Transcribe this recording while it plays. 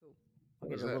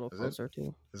get it a little closer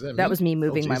too. Is that me? That was me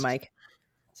moving my Jesus. mic.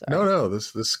 Sorry. No,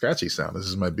 this scratchy sound. This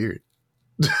is my beard.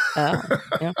 Oh,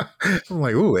 yeah. I'm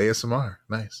like, ooh, ASMR.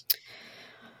 Nice.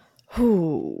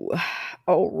 Ooh.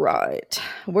 All right.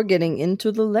 We're getting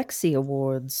into the Lexy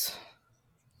Awards.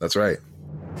 That's right.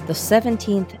 The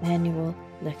 17th annual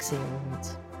Lexy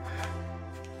Awards.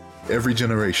 Every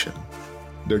generation,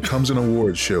 there comes an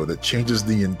award show that changes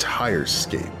the entire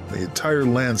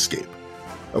landscape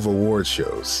of award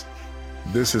shows.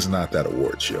 This is not that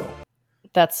award show.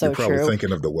 That's so You're probably true.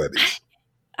 thinking of the Webbies.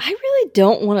 I really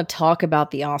don't want to talk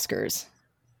about the Oscars.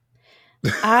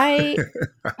 I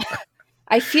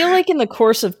feel like in the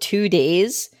course of 2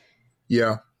 days,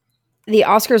 Yeah. the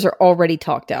Oscars are already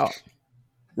talked out.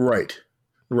 Right.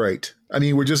 I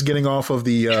mean, we're just getting off of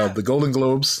the Golden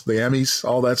Globes, the Emmys,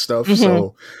 all that stuff. Mhm.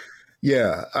 So,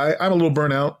 yeah, I'm a little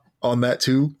burnt out on that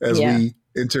too as we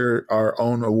enter our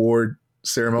own award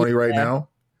ceremony right now.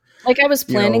 Like I was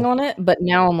planning on it, but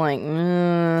now I'm like,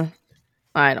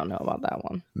 I don't know about that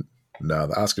one. No,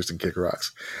 the Oscars can kick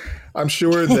rocks. I'm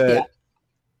sure that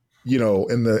in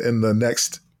the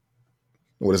next,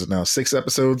 what is it now, 6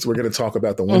 episodes, we're going to talk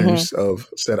about the winners of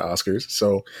said Oscars.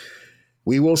 So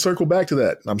we will circle back to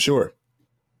that, I'm sure.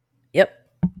 Yep.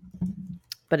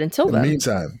 But until then, the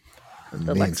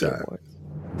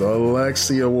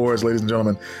Lexy Awards, ladies and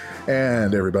gentlemen,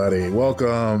 and everybody,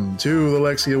 welcome to the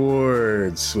Lexy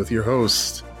Awards with your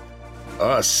host,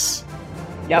 us.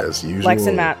 Yep. As usual. Lex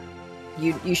and Matt.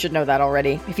 You should know that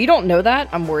already. If you don't know that,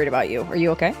 I'm worried about you. Are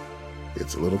you okay?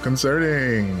 It's a little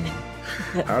concerning.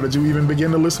 How did you even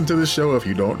begin to listen to this show if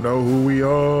you don't know who we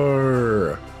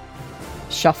are?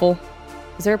 Shuffle.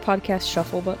 Is there a podcast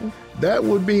shuffle button? That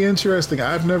would be interesting.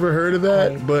 I've never heard of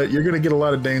that, but you're going to get a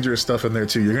lot of dangerous stuff in there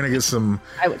too. You're going to get some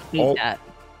I would hate that.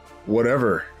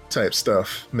 Whatever type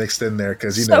stuff mixed in there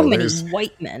because so many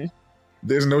white men.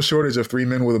 There's no shortage of 3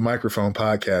 Men with a Microphone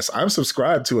podcasts. I'm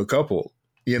subscribed to a couple,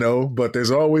 but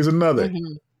there's always another.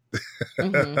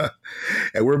 Mm-hmm.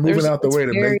 And we're moving out the way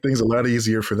to make things a lot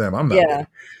easier for them. I'm not. Yeah.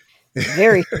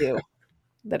 Very few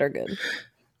that are good.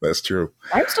 That's true.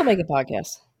 I'm still making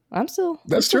podcasts.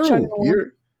 That's true.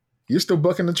 You're still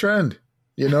bucking the trend,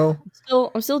 I'm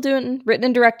still doing Written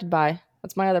and Directed By.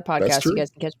 That's my other podcast. You guys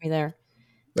can catch me there.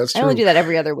 That's true. I only do that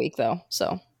every other week though.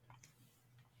 So,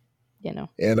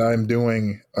 And I'm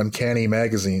doing Uncanny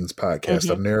Magazine's podcast.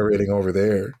 I'm narrating over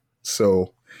there.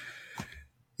 So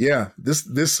yeah, this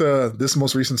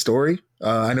most recent story.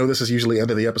 I know this is usually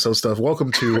end of the episode stuff.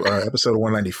 Welcome to episode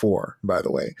 194, by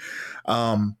the way.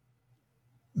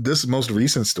 This most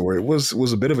recent story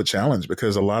was a bit of a challenge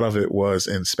because a lot of it was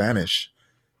in Spanish,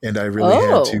 and I really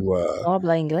had to.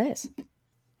 Habla inglés.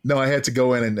 No, I had to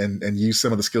go in and use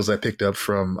some of the skills I picked up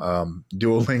from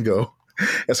Duolingo,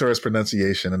 as far as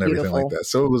pronunciation and everything like that.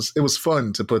 So it was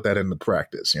fun to put that into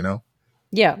practice,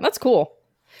 Yeah, that's cool.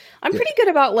 I'm pretty good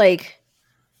about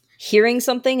hearing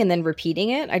something and then repeating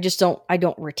it. I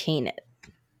don't retain it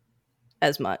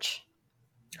as much.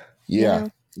 Yeah.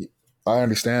 I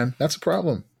understand. That's a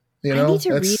problem. I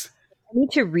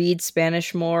need to read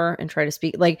Spanish more and try to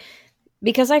speak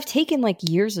because I've taken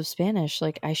years of Spanish.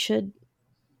 I should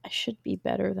be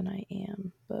better than I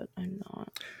am, but I'm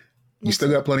not. You still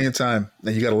got plenty of time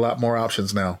and you got a lot more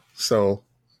options now. So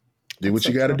do what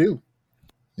you got to do.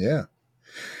 Yeah.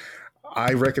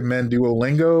 I recommend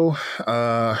Duolingo.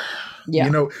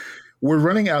 We're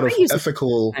running out of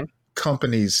ethical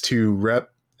companies to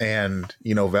rep and,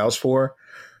 vouch for.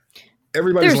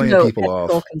 Everybody's laying people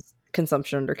off.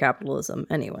 Consumption under capitalism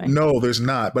anyway. No, there's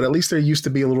not. But at least there used to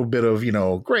be a little bit of,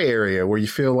 gray area where you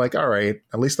feel like, all right,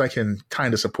 at least I can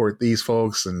kind of support these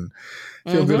folks and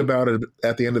feel good about it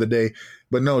at the end of the day.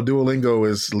 But no, Duolingo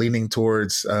is leaning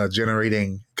towards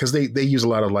generating, because they use a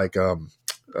lot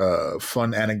of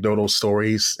fun anecdotal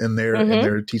stories in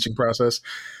their teaching process.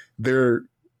 They're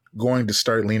going to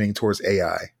start leaning towards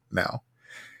AI now.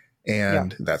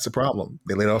 And that's a problem.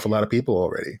 They laid off a lot of people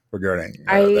already regarding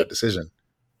that decision.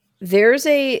 There's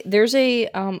a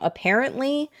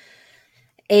apparently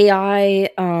AI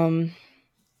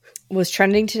was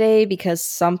trending today because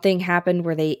something happened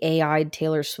where they AI'd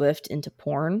Taylor Swift into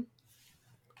porn.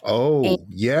 Oh,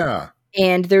 yeah.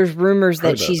 And there's rumors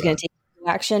that she's going to take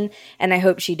action, and I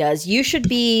hope she does. You should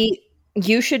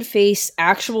face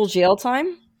actual jail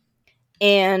time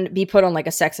and be put on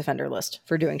a sex offender list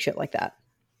for doing shit like that.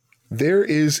 There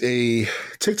is a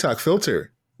TikTok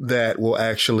filter that will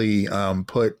actually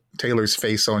put Taylor's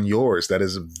face on yours. That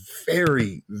is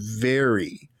very,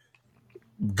 very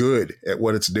good at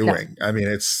what it's doing. Yeah. I mean,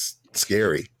 it's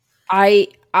scary.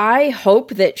 I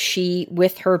hope that she,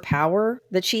 with her power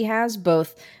that she has,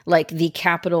 both like the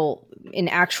capital in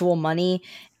actual money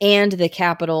and the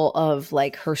capital of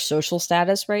like her social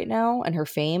status right now and her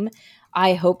fame,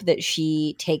 I hope that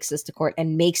she takes this to court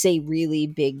and makes a really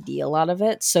big deal out of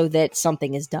it so that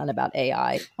something is done about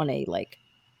AI on a like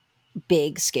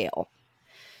big scale.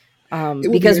 It would be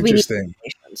Because we need interesting.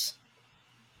 regulations.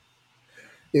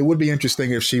 It would be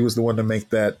interesting if she was the one to make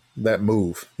that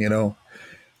move. You know,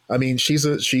 I mean, she's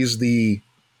the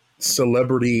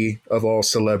celebrity of all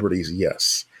celebrities.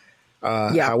 Yes.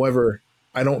 Yeah. However,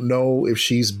 I don't know if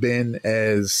she's been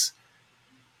as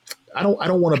I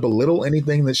don't want to belittle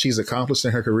anything that she's accomplished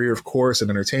in her career. Of course, in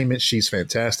entertainment, she's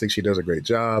fantastic. She does a great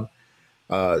job.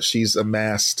 She's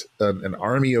amassed an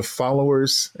army of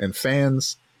followers and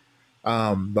fans.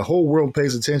 The whole world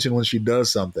pays attention when she does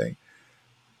something.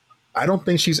 I don't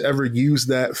think she's ever used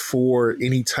that for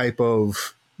any type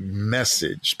of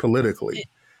message politically.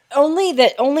 Only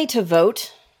to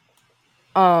vote.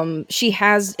 She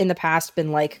has in the past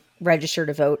been like registered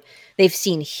to vote. They've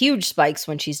seen huge spikes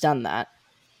when she's done that.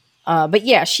 But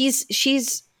yeah,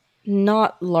 she's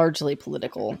not largely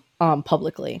political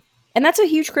publicly. And that's a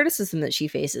huge criticism that she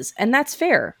faces, and that's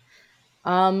fair.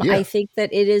 Yeah. I think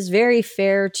that it is very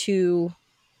fair to,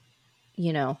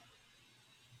 you know,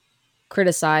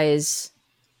 criticize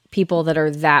people that are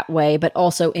that way, but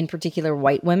also in particular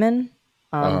white women,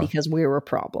 Uh, because we're a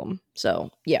problem.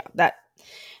 So yeah, that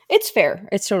it's fair.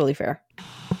 It's totally fair.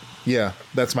 yeah.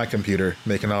 That's my computer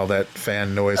making all that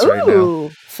fan noise right now. Ooh,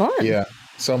 fun. Yeah.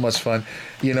 So much fun.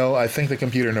 You know, I think the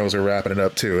computer knows we're wrapping it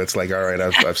up too. It's like, all right,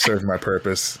 I've served my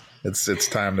purpose. It's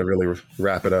time to really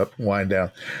wrap it up, wind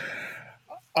down.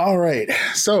 All right.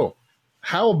 So,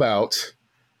 how about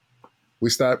we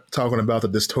start talking about the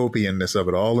dystopianness of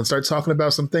it all and start talking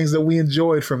about some things that we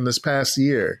enjoyed from this past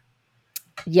year?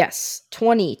 Yes,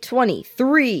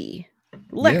 2023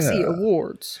 Lexy Yeah,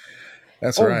 Awards.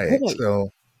 that's Oh right. boy.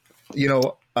 So,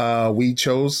 we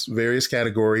chose various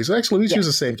categories. Actually, we choose Yes.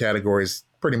 the same categories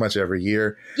pretty much every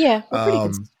year. Yeah, we're pretty Um,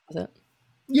 consistent with it.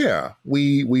 yeah,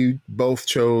 we both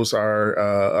chose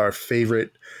our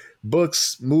favorite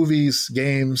books, movies,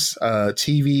 games,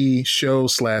 TV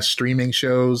shows slash streaming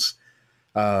shows,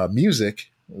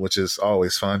 music, which is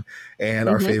always fun, and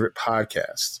our Mm-hmm. favorite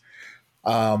podcasts.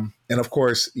 And of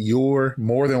course, you're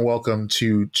more than welcome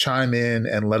to chime in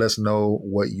and let us know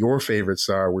what your favorites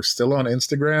are. We're still on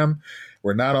Instagram.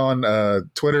 We're not on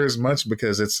Twitter as much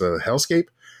because it's a hellscape.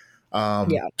 Um,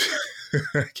 Yeah.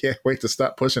 I can't wait to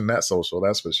stop pushing that social.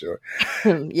 That's for sure.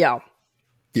 Yeah.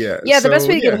 Yeah. Yeah, the best So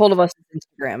way to get yeah, a hold of us is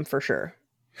Instagram for sure.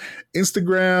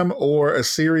 Instagram or a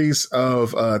series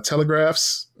of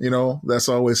telegraphs. That's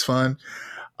always fun.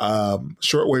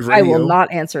 Shortwave I will radio.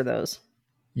 not answer those.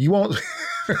 You won't.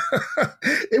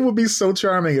 It would be so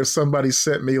charming if somebody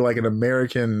sent me like an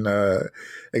American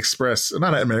Express,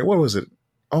 not an American. What was it?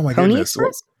 Oh my Pony goodness! What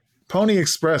Express? Pony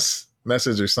Express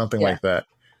message or something Yeah. like that?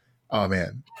 Oh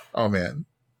man, oh man,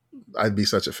 I'd be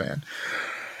such a fan.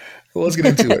 Well, let's get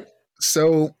into it.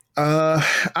 So I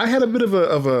had a bit of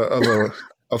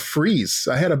a freeze.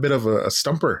 I had a bit of a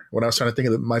stumper when I was trying to think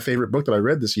of my favorite book that I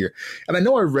read this year, and I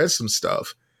know I read some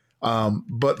stuff.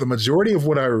 But the majority of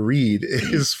what I read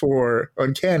is for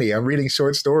Uncanny. I'm reading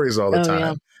short stories all the Oh yeah.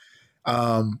 time.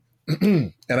 Um,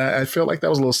 and I felt like that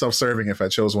was a little self-serving if I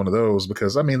chose one of those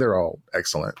because, I mean, they're all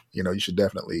excellent. You should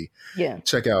definitely Yeah.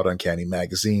 check out Uncanny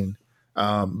Magazine.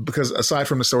 Because aside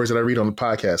from the stories that I read on the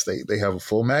podcast, they have a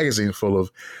full magazine full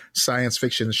of science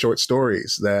fiction short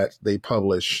stories that they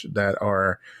publish that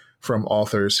are from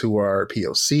authors who are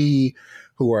POC,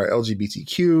 who are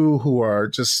LGBTQ, who are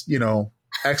just,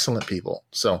 excellent people.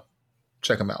 So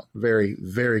check them out. Very,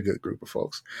 very good group of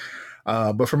folks.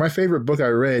 But for my favorite book I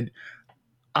read,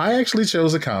 I actually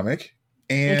chose a comic.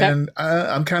 Okay. And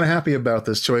I'm kind of happy about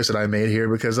this choice that I made here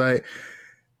because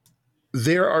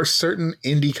there are certain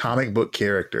indie comic book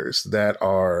characters that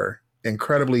are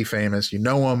incredibly famous. You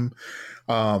know them.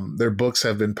 Their books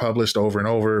have been published over and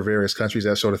over, various countries,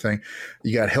 that sort of thing.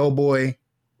 You got Hellboy,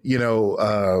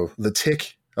 The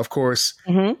Tick, of course.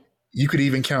 Mm-hmm. You could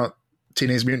even count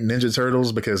Teenage Mutant Ninja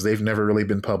Turtles because they've never really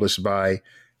been published by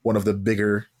one of the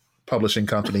bigger publishing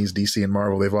companies, DC and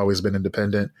Marvel. They've always been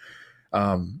independent.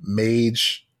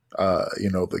 Mage,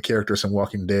 the characters in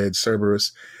Walking Dead,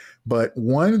 Cerberus. But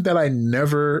one that I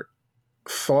never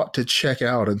thought to check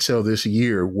out until this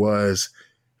year was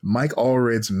Mike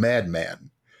Allred's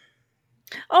Madman.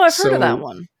 Oh, I've heard of that So,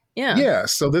 one. Yeah. yeah,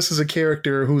 so this is a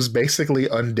character who's basically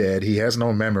undead. He has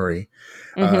no memory.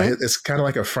 Mm-hmm. It's kind of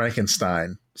like a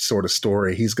Frankenstein sort of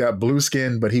story. He's got blue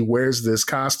skin, but he wears this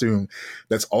costume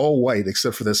that's all white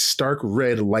except for this stark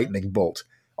red lightning bolt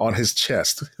on his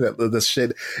chest. That the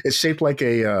shit, it's shaped like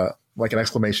an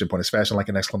exclamation point. It's fashioned like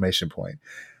an exclamation point.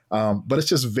 But it's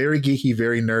just very geeky,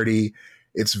 very nerdy.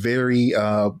 It's very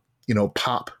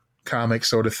pop comic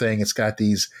sort of thing. It's got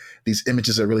these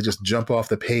images that really just jump off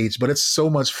the page, but it's so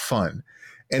much fun.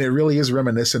 And it really is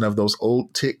reminiscent of those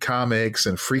old Tick comics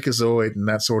and Freakazoid and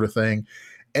that sort of thing.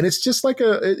 And it's just like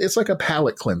a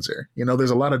palate cleanser.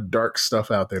 There's a lot of dark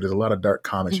stuff out there. There's a lot of dark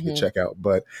comics you can check out.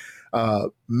 But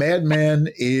Madman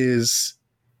is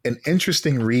an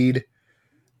interesting read.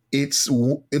 It's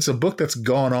a book that's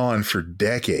gone on for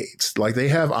decades. Like, they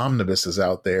have omnibuses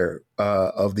out there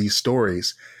of these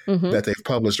stories that they've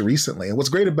published recently. And what's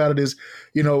great about it is,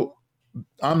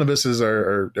 omnibuses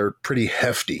are pretty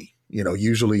hefty,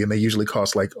 usually, and they usually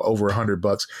cost like over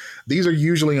 $100. These are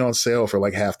usually on sale for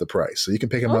like half the price. So you can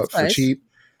pick them up for cheap.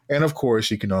 And of course,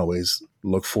 you can always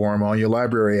look for them on your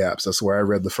library apps. That's where I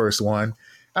read the first one.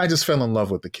 I just fell in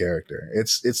love with the character.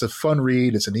 It's a fun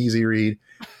read. It's an easy read.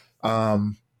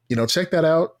 Check that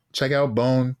out. Check out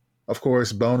Bone. Of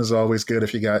course, Bone is always good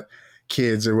if you got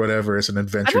kids or whatever. It's an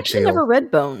adventure I've actually tale. never read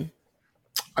Bone.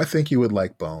 I think you would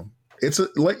like Bone. It's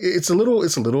a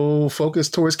little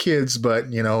focused towards kids,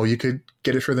 but you could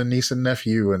get it for the niece and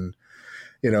nephew, and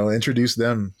introduce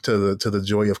them to the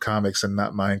joy of comics and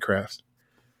not Minecraft.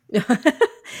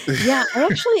 Yeah,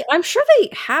 I'm sure they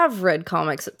have read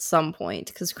comics at some point,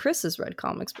 because Chris has read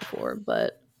comics before,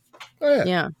 but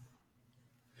yeah.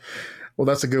 Well,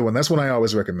 that's a good one. That's one I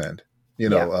always recommend,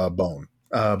 Bone.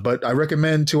 But I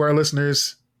recommend to our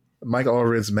listeners, Mike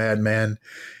Allred's Madman.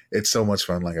 It's so much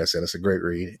fun. Like I said, it's a great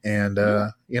read. And,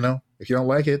 if you don't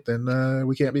like it, then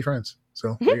we can't be friends.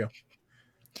 So there you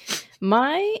go.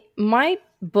 My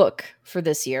book for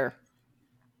this year,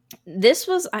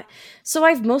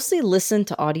 I've mostly listened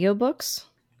to audiobooks,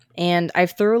 and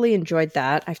I've thoroughly enjoyed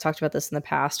that. I've talked about this in the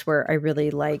past, where I really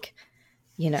like,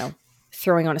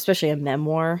 throwing on, especially a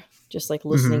memoir, just like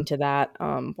listening to that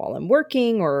while I'm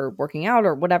working or working out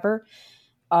or whatever.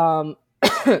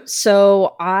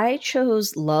 So I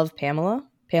chose Love, Pamela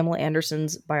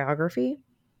Anderson's biography,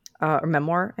 or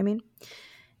memoir. I mean,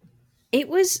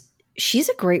 she's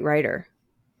a great writer,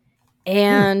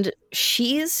 and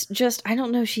she's just, I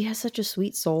don't know, she has such a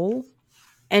sweet soul,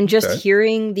 and just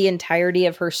hearing the entirety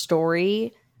of her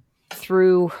story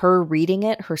through her reading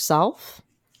it herself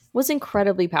was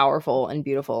incredibly powerful and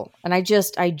beautiful. And I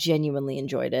genuinely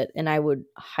enjoyed it, and I would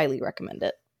highly recommend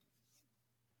it.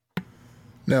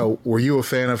 Now, were you a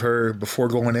fan of her before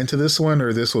going into this one,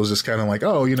 or this was just kind of like,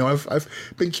 oh, I've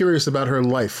been curious about her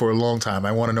life for a long time.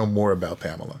 I want to know more about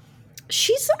Pamela.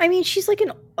 She's like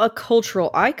a cultural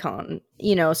icon,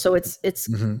 so it's,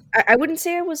 I wouldn't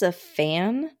say I was a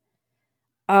fan.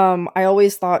 I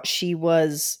always thought she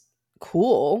was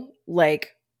cool,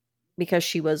 like, because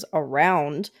she was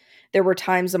around. There were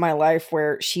times in my life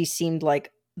where she seemed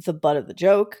like the butt of the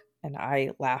joke, and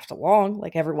I laughed along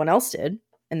like everyone else did.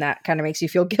 And that kind of makes you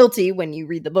feel guilty when you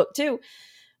read the book too.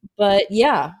 But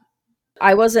yeah,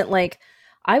 I was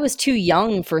too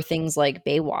young for things like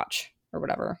Baywatch or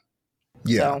whatever.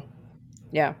 Yeah. So,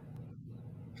 yeah.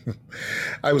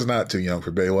 I was not too young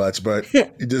for Baywatch, but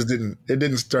it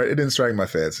didn't strike my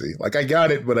fancy. Like, I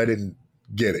got it, but I didn't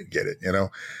get it,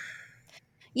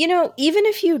 even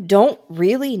if you don't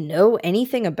really know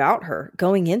anything about her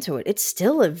going into it, it's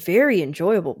still a very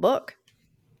enjoyable book.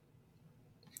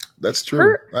 That's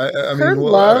true.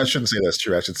 I shouldn't say that's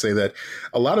true. I should say that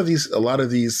a lot of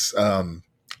these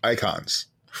icons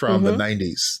from the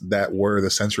 90s that were the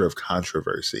center of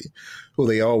controversy, who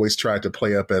they always tried to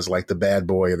play up as like the bad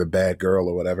boy or the bad girl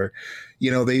or whatever,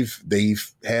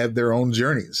 they've had their own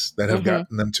journeys that have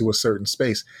gotten them to a certain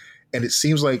space. And it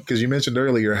seems like, because you mentioned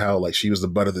earlier how like she was the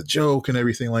butt of the joke and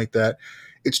everything like that.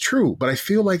 It's true, but I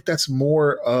feel like that's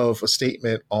more of a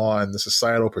statement on the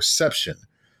societal perception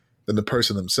than the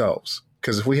person themselves.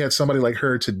 Because if we had somebody like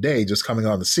her today just coming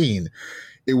on the scene,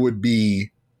 it would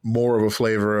be more of a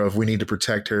flavor of, we need to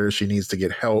protect her, she needs to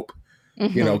get help,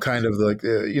 kind of like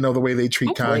the way they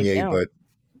treat Kanye, but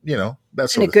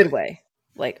that's in a good way,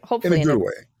 like hopefully in a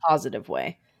way, positive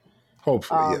way.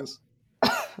 Hopefully, yes.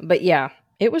 But yeah,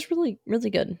 it was really, really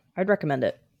good. I'd recommend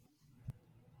it.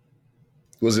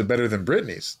 Was it better than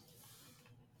Britney's?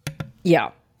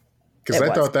 Yeah. Because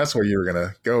I thought that's where you were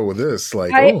gonna go with this.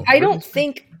 Like, I don't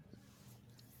think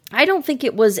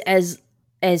it was as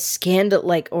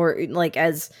scandal or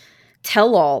as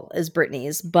tell all as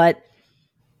Britney's, but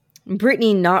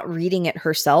Britney not reading it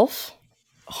herself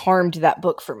harmed that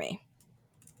book for me.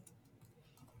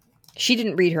 She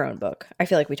didn't read her own book. I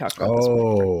feel like we talked about this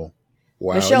before.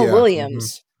 Wow, Michelle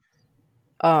Williams.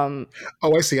 I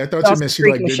see. I thought you meant she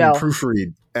didn't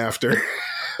proofread after.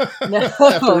 No,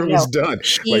 after it was no. done. Like,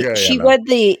 She yeah, yeah, she no. read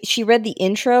the she read the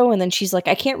intro and then she's like,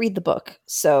 I can't read the book,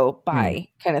 so Hmm. bye,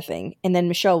 kind of thing. And then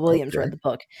Michelle Williams Okay. read the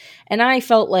book. And I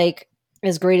felt like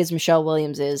as great as Michelle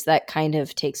Williams is, that kind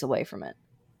of takes away from it.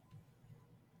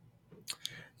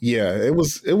 Yeah, it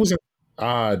was an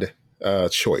odd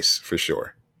choice for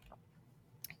sure.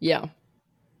 Yeah.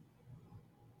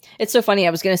 It's so funny. I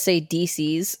was going to say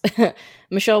DC's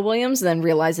Michelle Williams, then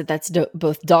realized that that's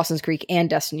both Dawson's Creek and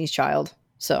Destiny's Child.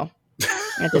 So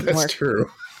it didn't That's work. true.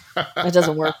 It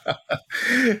doesn't work.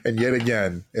 And yet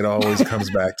again, it always comes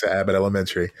back to Abbott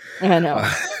Elementary. I know.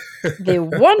 The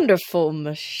wonderful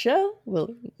Michelle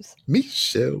Williams.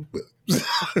 Michelle Williams.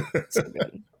 So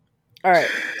good. All right.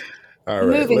 All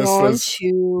right, Moving on let's.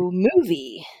 to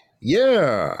movie.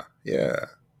 Yeah, yeah.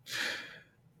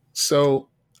 So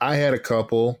I had a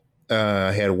couple.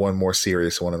 I had one more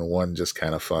serious one and one just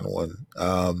kind of fun one.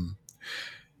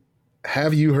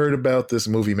 Have you heard about this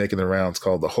movie making the rounds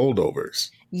called The Holdovers?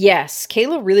 Yes.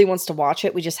 Kayla really wants to watch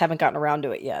it. We just haven't gotten around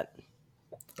to it yet.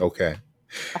 Okay.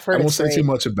 I've I heard won't it's say too great.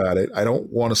 much about it. I don't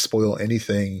want to spoil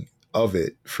anything of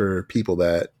it for people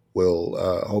that will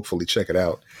hopefully check it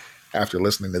out after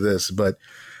listening to this. But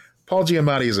Paul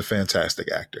Giamatti is a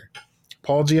fantastic actor.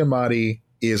 Paul Giamatti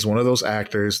is one of those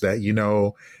actors that,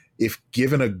 if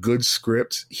given a good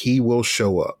script, he will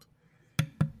show up.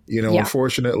 Yeah.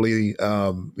 Unfortunately,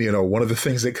 one of the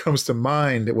things that comes to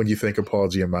mind when you think of Paul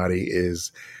Giamatti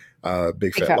is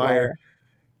Big Fat Liar.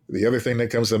 The other thing that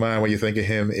comes to mind when you think of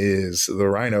him is the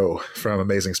Rhino from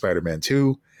Amazing Spider-Man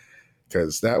 2,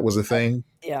 because that was a thing.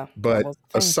 Yeah. But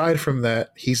aside from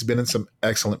that, he's been in some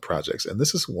excellent projects, and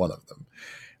this is one of them.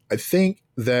 I think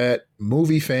that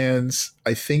movie fans,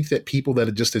 I think that people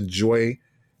that just enjoy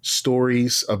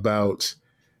stories about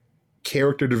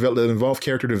character development, that involve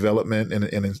character development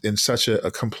in such a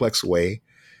complex way,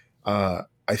 I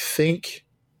think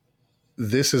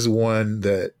this is one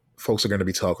that folks are going to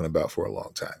be talking about for a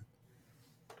long time.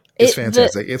 It's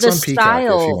fantastic. It's on Peacock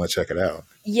if you want to check it out.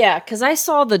 Yeah, because I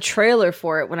saw the trailer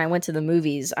for it when I went to the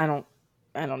movies. I don't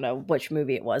know which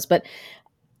movie it was, but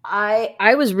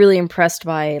I was really impressed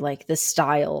by like the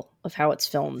style of how it's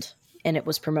filmed and it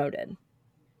was promoted.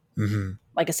 Mm-hmm.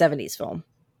 Like a 70s film.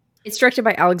 It's directed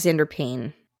by Alexander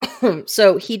Payne.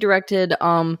 So he directed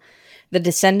The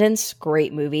Descendants,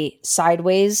 great movie.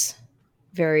 Sideways,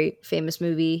 very famous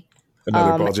movie.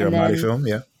 Another Paul Giamatti film,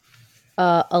 yeah.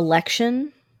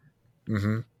 Election,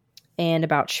 mm-hmm. and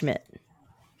About Schmidt.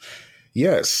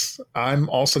 Yes, I'm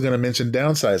also going to mention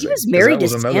Downsizing. He was married to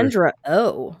Sandra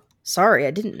Oh. Sorry,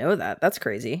 I didn't know that. That's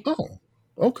crazy. Oh,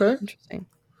 okay. Interesting.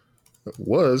 It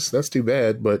was. That's too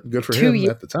bad, but good for him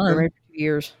at the time. Married for 2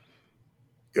 years.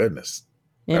 Goodness.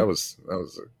 Yeah. That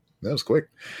was quick.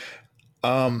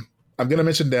 I'm going to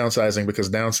mention Downsizing because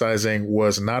Downsizing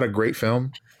was not a great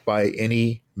film by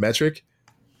any metric.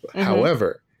 Mm-hmm.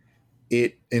 However,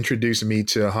 it introduced me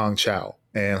to Hong Chow,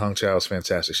 and Hong Chow is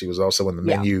fantastic. She was also in The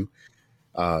Menu.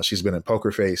 She's been in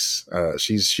Poker Face.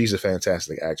 She's a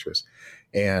fantastic actress.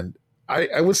 And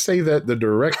I would say that the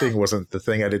directing wasn't the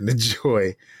thing I didn't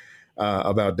enjoy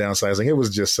about Downsizing. It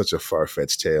was just such a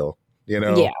far-fetched tale,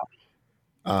 Yeah.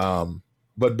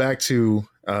 But back to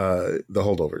The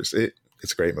Holdovers.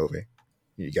 It's a great movie.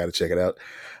 You got to check it out.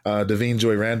 Davine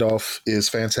Joy Randolph is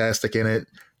fantastic in it.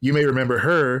 You may remember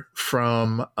her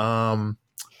from Only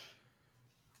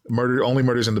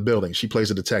Murders in the Building. She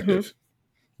plays a detective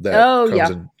that comes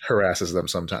and harasses them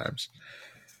sometimes.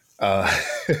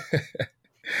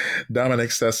 Dominic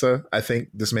Sessa, I think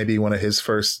this may be one of his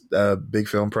first big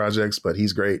film projects, but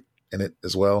he's great in it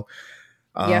as well.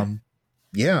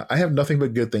 Yeah, I have nothing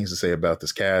but good things to say about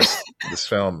this cast, this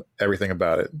film, everything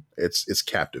about it. It's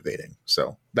captivating.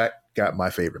 So that got my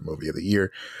favorite movie of the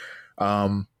year.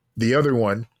 The other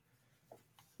one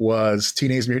was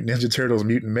Teenage Mutant Ninja Turtles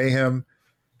Mutant Mayhem.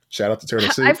 Shout out to Turtle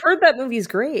Soup. I've heard that movie's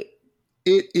great.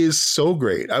 It is so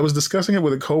great. I was discussing it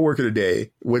with a coworker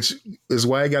today, which is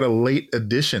why I got a late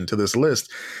addition to this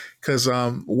list. Because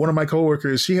one of my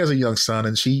coworkers, she has a young son,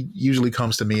 and she usually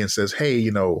comes to me and says, "Hey,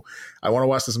 I want to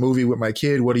watch this movie with my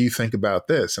kid. What do you think about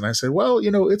this?" And I said, "Well,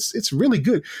 it's really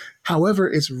good. However,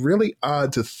 it's really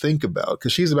odd to think about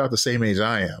because she's about the same age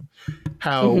I am.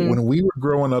 How when we were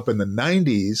growing up in the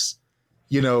 '90s,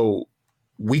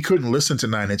 we couldn't listen to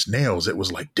Nine Inch Nails. It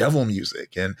was like devil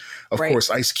music. And of course,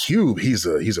 Ice Cube, he's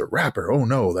a rapper. Oh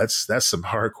no, that's some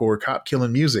hardcore cop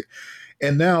killing music.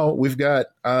 And now we've got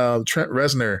Trent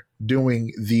Reznor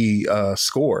doing the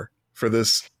score for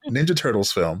this Ninja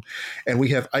Turtles film. And we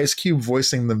have Ice Cube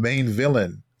voicing the main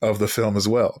villain of the film as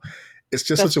well. It's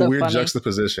just That's such a so weird funny.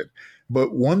 juxtaposition.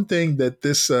 But one thing that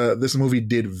this movie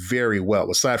did very well,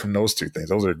 aside from those two things,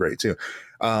 those are great too.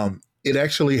 It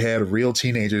actually had real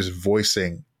teenagers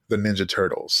voicing the Ninja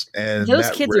Turtles, and Those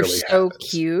that kids are rarely so happens.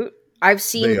 cute. I've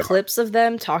seen They are. clips of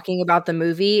them talking about the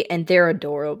movie, and they're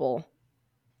adorable.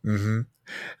 Hmm.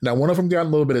 Now, one of them got in a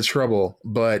little bit of trouble,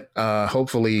 but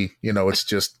hopefully, it's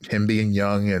just him being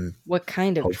young, and What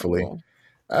kind of hopefully,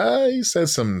 trouble? he said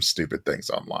some stupid things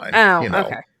online, Oh,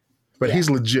 okay. But Yeah. he's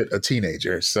legit a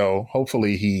teenager, so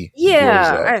hopefully he grows up.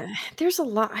 Yeah, there's a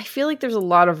lot. I feel like there's a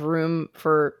lot of room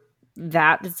for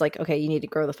that. It's like, okay, you need to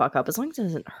grow the fuck up as long as it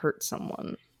doesn't hurt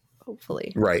someone.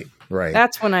 Hopefully, Right, right.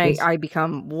 that's when I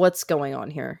become what's going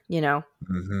on here.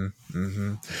 Mm-hmm,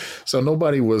 mm-hmm. So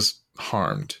nobody was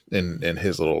harmed in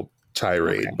his little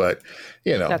tirade, Okay, but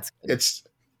that's good. it's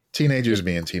teenagers Just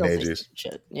being still say teenagers. stupid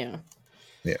shit. Yeah.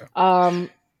 Yeah,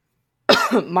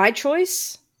 My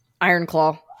choice, Iron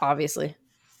Claw. Obviously,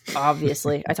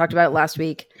 I talked about it last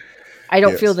week. I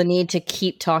don't feel yes, the need to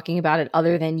keep talking about it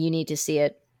other than you need to see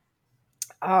it.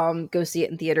 Go see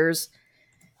it in theaters.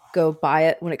 Go buy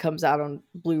it when it comes out on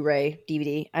Blu-ray,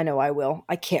 DVD. I know I will.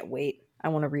 I can't wait. I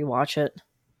want to rewatch it.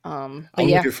 But I'm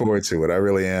yeah, looking forward to it. I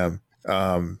really am.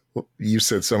 You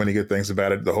said so many good things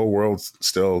about it. The whole world's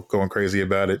still going crazy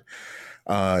about it.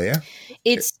 Yeah,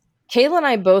 it's Kayla and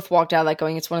I both walked out of that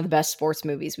going, it's one of the best sports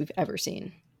movies we've ever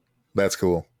seen. that's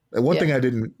cool. And one Yeah. thing I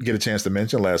didn't get a chance to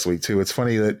mention last week too. It's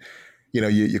funny that you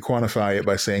quantify it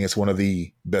by saying it's one of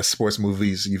the best sports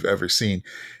movies you've ever seen,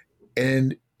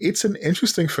 and it's an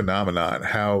interesting phenomenon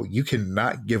how you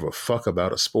cannot give a fuck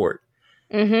about a sport,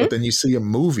 but Mm-hmm. then you see a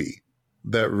movie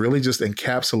that really just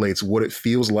encapsulates what it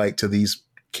feels like to these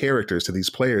characters, to these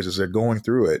players as they're going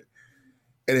through it,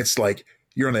 and it's like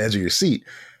you're on the edge of your seat.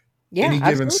 Yeah, Any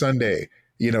given absolutely. Sunday,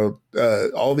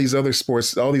 all these other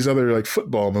sports, all these other like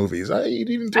football movies. I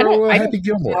even I don't throw I don't Happy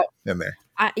care Gilmore about in there.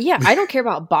 I don't care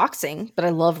about boxing, but I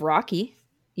love Rocky,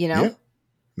 you know?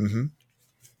 Yeah. Mm-hmm.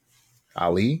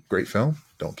 Ali, great film.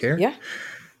 Don't care. Yeah,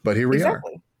 But here we are.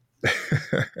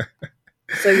 exactly.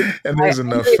 So yeah, And I there's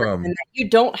enough. really recommend that. You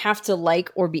don't have to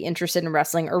like or be interested in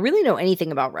wrestling or really know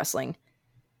anything about wrestling.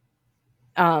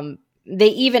 They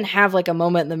even have like a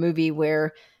moment in the movie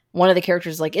where one of the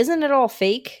characters is like, "Isn't it all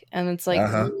fake?" And it's like,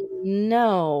 Uh-huh.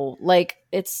 no, like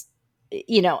it's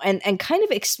and kind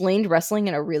of explained wrestling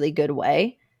in a really good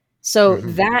way. So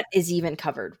Hmm. that is even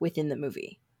covered within the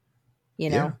movie, you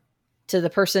Yeah. know, to the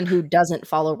person who doesn't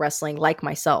follow wrestling like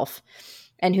myself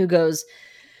and who goes,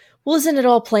 well, isn't it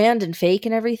all planned and fake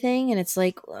and everything? And it's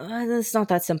like, it's not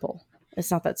that simple.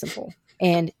 It's not that simple.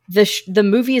 And the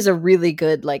movie is a really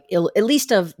good, like, at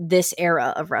least of this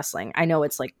era of wrestling. I know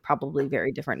it's like probably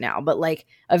very different now, but like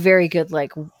a very good,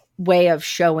 like, way of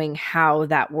showing how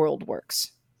that world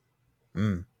works.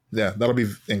 Mm. Yeah, that'll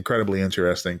be incredibly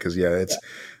interesting because, yeah, Yeah. it's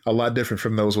a lot different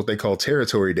from those what they call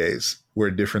territory days, where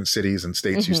different cities and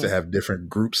states used to Hmm. have different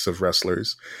groups of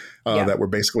wrestlers Yeah. that were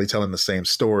basically telling the same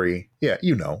story. Yeah,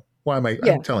 why am I?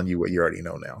 Yeah. I'm telling you what you already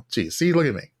know now. Geez, see, look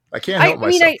at me. I can't I help mean,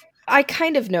 myself. I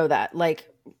kind of know that, like,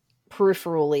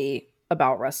 peripherally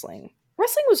about wrestling.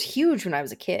 Wrestling was huge when I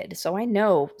was a kid, so I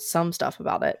know some stuff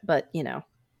about it, but Yeah,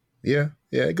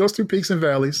 yeah, it goes through peaks and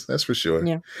valleys. That's for sure.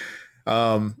 yeah.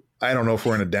 I don't know if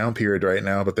we're in a down period right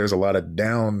now, but there's a lot of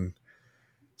down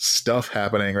stuff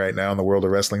happening right now in the world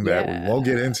of wrestling that we Yeah. won't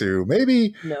get into.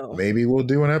 Maybe, No. maybe we'll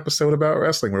do an episode about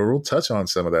wrestling where we'll touch on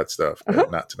some of that stuff, Uh-huh.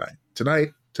 but not tonight.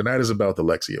 Tonight is about the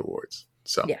Lexy Awards.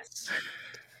 So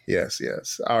Yes.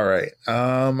 yes. All right.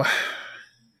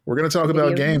 We're gonna talk about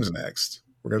Video games. games next.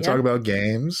 We're gonna talk Yeah. about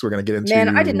games. We're gonna get Man,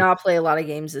 I did into not play a lot of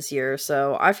games this year,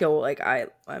 so I feel like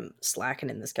I'm slacking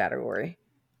in this category.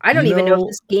 I don't you even know if know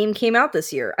this game came out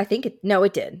this year. I think it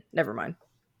did. Never mind.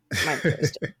 My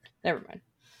choice did. Never mind.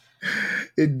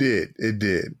 it did. It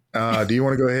did. Do you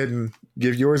want to go ahead and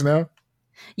give yours now?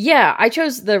 Yeah, I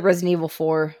chose the Resident Evil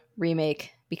 4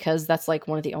 remake because that's like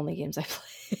one of the only games I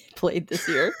played this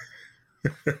year.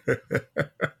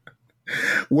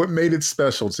 What made it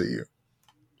special to you?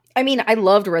 I mean, I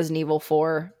loved Resident Evil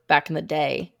 4 back in the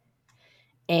day.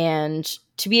 And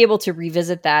to be able to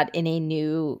revisit that in a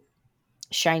new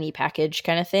shiny package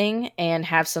kind of thing and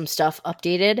have some stuff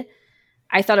updated,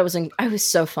 I thought I was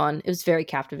so fun. It was very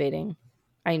captivating.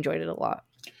 I enjoyed it a lot.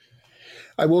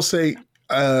 I will say,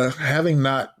 having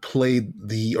not played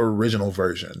the original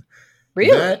version,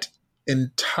 Really? that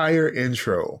entire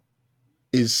intro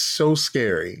is so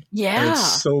scary. Yeah. And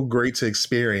it's so great to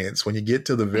experience when you get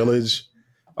to the village.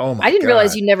 Oh my I didn't God.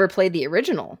 realize you never played the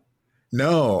original.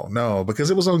 No, because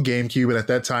it was on GameCube, and at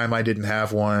that time I didn't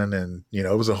have one, and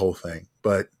it was a whole thing.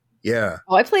 But yeah,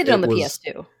 Oh, I played it on the was.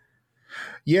 PS2.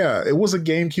 Yeah, it was a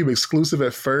GameCube exclusive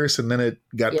at first, and then it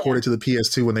got Yeah. ported to the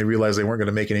PS2 when they realized they weren't going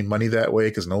to make any money that way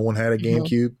because no one had a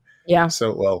GameCube. Yeah.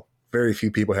 So, well, very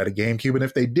few people had a GameCube, and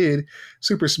if they did,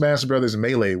 Super Smash Brothers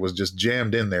Melee was just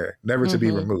jammed in there, never to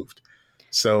be removed.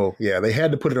 So, yeah, they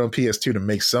had to put it on PS2 to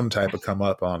make some type of come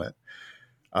up on it.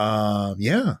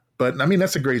 Yeah, but I mean,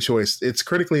 that's a great choice. It's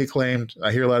critically acclaimed.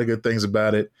 I hear a lot of good things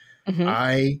about it.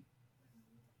 I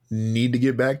need to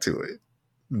get back to it.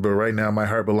 But right now, my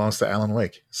heart belongs to Alan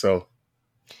Wake. So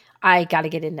I got to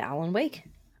get into Alan Wake.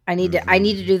 I need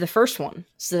to do the first one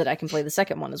so that I can play the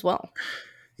second one as well.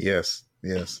 Yes.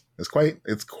 It's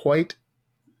quite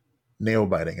nail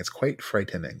biting. It's quite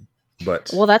frightening.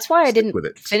 But well, that's why I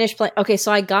didn't finish playing. Okay,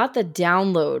 so I got the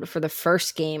download for the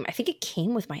first game. I think it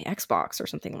came with my Xbox or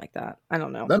something like that. I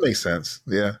don't know. That makes sense.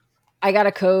 Yeah. I got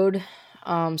a code.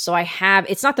 So I have,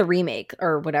 it's not the remake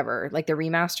or whatever, like the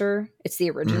remaster. It's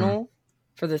the original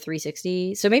for the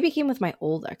 360. So maybe it came with my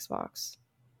old Xbox.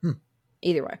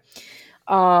 Either way.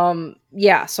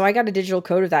 Yeah, so I got a digital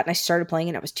code of that and I started playing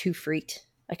it and I was too freaked.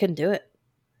 I couldn't do it.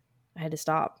 I had to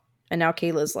stop. And now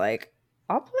Kayla's like,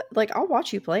 I'll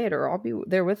watch you play it or I'll be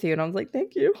there with you. And I was like,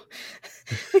 thank you.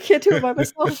 I can't do it by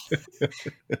myself.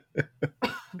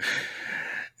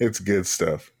 It's good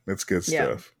stuff.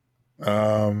 Stuff.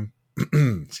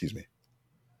 Excuse me.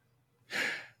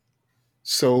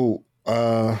 So,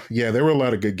 yeah, there were a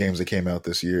lot of good games that came out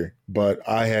this year, but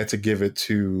I had to give it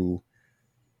to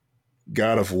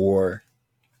God of War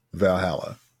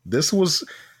Valhalla. This was,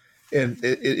 and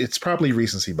it's probably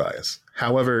recency bias.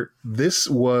 However, this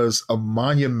was a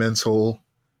monumental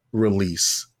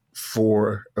release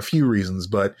for a few reasons,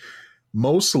 but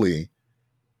mostly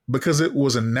because it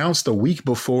was announced a week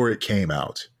before it came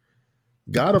out.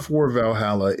 God of War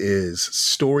Valhalla is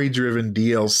story-driven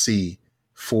DLC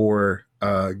for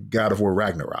God of War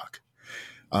Ragnarok,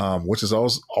 which is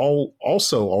also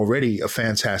already a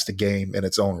fantastic game in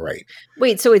its own right.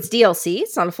 Wait, so it's DLC?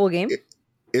 It's not a full game?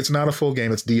 It's not a full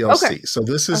game. It's DLC. Okay. So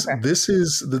this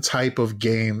is the type of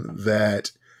game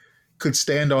that could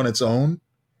stand on its own.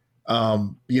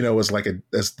 As like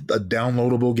as a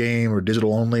downloadable game or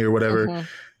digital only or whatever.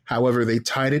 However, they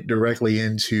tied it directly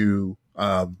into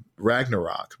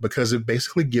Ragnarok because it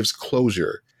basically gives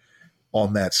closure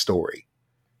on that story.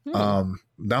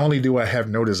 Not only do I have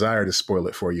no desire to spoil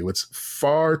it for you, it's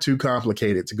far too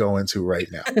complicated to go into right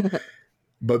now.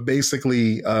 But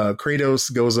basically,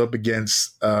 Kratos goes up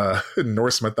against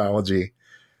Norse mythology,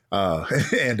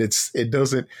 and it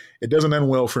doesn't end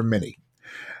well for many.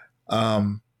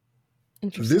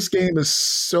 This game is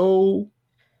so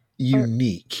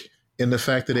unique in the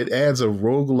fact that it adds a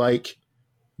roguelike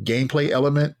gameplay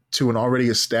element to an already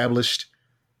established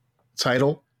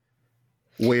title.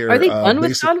 Where are they done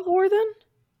with God of War then?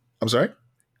 I'm sorry?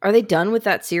 Are they done with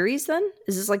that series then?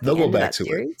 Is this like the end of that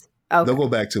series? Okay. They'll go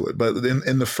back to it. But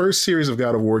in the first series of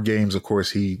God of War games, of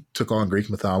course, he took on Greek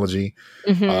mythology.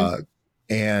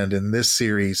 And in this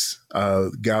series,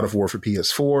 God of War for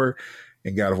PS4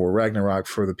 and God of War Ragnarok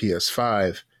for the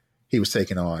PS5, he was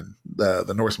taking on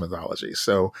the Norse mythology.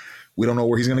 So we don't know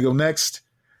where he's going to go next.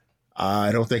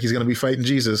 I don't think he's going to be fighting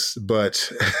Jesus,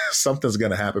 but something's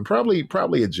going to happen. Probably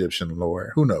Egyptian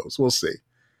lore. Who knows? We'll see.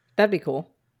 That'd be cool.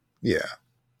 Yeah.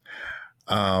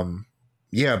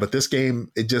 Yeah, but this game,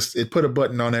 it put a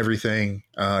button on everything.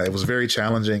 It was very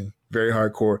challenging, very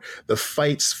hardcore. The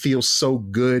fights feel so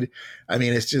good. I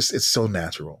mean, it's so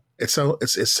natural. It's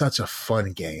such a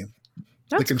fun game.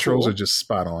 The controls are just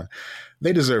spot on.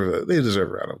 They deserve a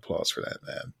round of applause for that,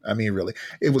 man. I mean, really,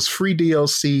 it was free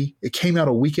DLC. It came out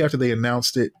a week after they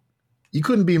announced it. You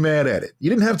couldn't be mad at it. You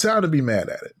didn't have time to be mad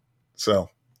at it. So,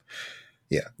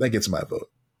 yeah, that gets my vote.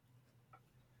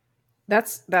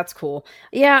 That's cool.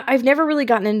 Yeah, I've never really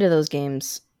gotten into those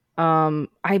games.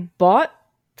 I bought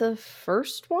the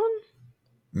first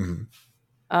one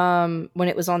when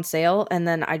it was on sale, and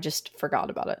then I just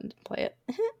forgot about it and didn't play it.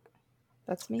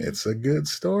 That's me. It's a good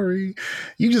story.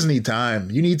 You just need time.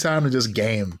 You need time to just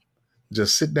game.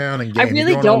 Just sit down and game. I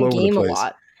really don't game a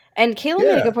lot. And Kayla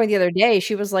made a good point the other day.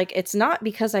 She was like, it's not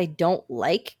because I don't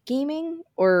like gaming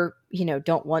or,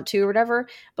 don't want to or whatever,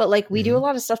 but like we do a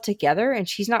lot of stuff together and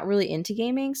she's not really into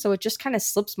gaming. So it just kind of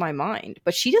slips my mind,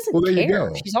 but she doesn't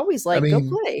care. She's always like, go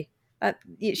play.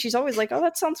 She's always like, oh,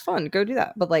 that sounds fun. Go do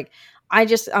that. But like,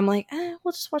 I'm like,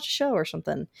 we'll just watch a show or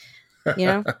something.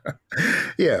 Yeah,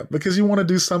 because you want to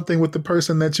do something with the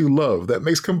person that you love. That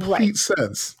makes complete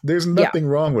sense. There's nothing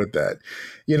wrong with that.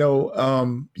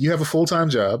 You have a full-time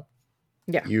job.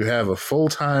 Yeah. You have a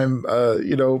full-time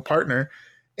partner,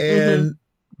 and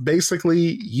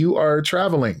basically you are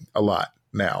traveling a lot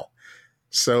now.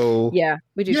 So yeah,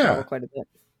 we do travel quite a bit.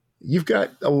 You've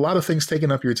got a lot of things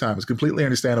taking up your time. It's completely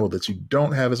understandable that you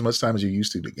don't have as much time as you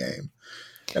used to game.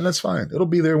 And that's fine. It'll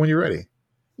be there when you're ready.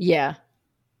 Yeah.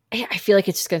 I feel like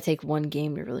it's just going to take one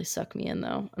game to really suck me in,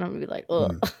 though. And I'm going to be like,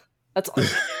 ugh, that's all. A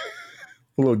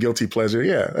little guilty pleasure.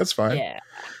 Yeah, that's fine. Yeah.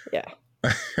 Yeah.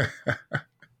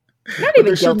 Not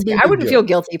even guilty. I wouldn't feel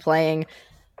guilty playing.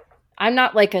 I'm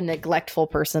not like a neglectful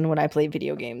person when I play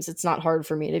video games. It's not hard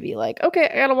for me to be like, okay,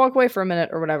 I got to walk away for a minute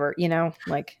or whatever,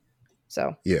 like,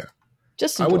 so. Yeah.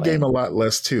 Just I would game a lot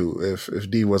less too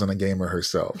if Dee wasn't a gamer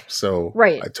herself. So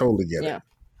right. I totally get it.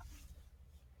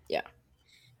 Yeah.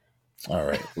 All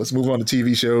right. Let's move on to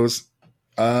TV shows.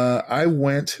 I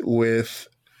went with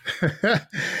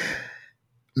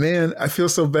man, I feel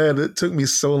so bad. It took me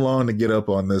so long to get up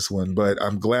on this one, but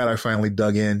I'm glad I finally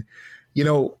dug in.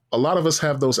 A lot of us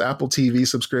have those Apple TV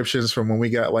subscriptions from when we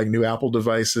got like new Apple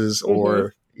devices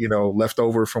or, left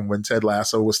over from when Ted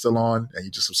Lasso was still on and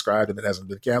you just subscribed and it hasn't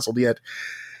been canceled yet.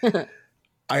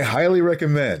 I highly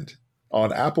recommend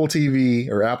on Apple TV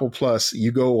or Apple Plus,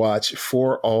 you go watch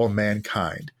For All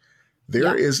Mankind.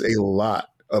 There is a lot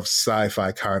of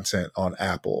sci-fi content on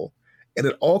Apple. And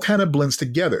it all kind of blends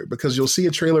together because you'll see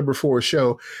a trailer before a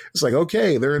show. It's like,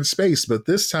 okay, they're in space, but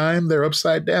this time they're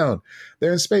upside down.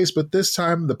 They're in space, but this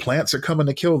time the plants are coming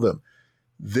to kill them.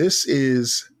 This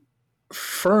is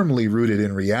firmly rooted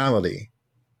in reality.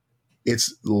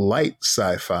 It's light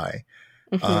sci-fi.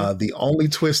 The only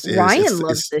twist is Ryan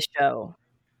loves this show.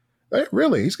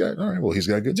 Really? He's got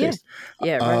good taste.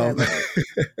 Yeah, Ryan.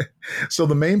 So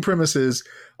the main premise is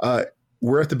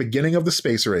we're at the beginning of the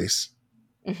space race.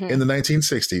 In the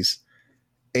 1960s.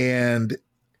 And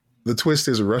the twist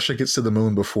is Russia gets to the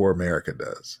moon before America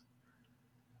does.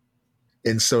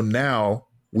 And so now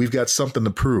we've got something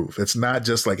to prove. It's not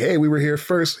just like, hey, we were here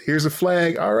first. Here's a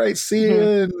flag. All right, see you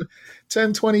in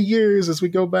 10, 20 years as we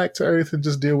go back to Earth and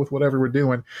just deal with whatever we're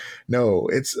doing. No,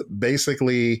 it's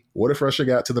basically, what if Russia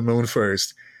got to the moon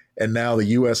first? And now the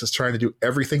U.S. is trying to do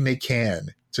everything they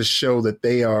can to show that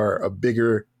they are a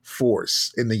bigger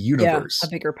force in the universe, a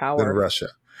bigger power than Russia.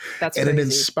 That's and crazy. It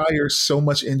inspires so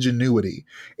much ingenuity,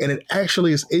 and it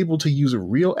actually is able to use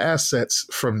real assets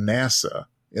from NASA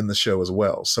in the show as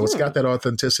well. So it's got that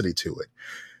authenticity to it.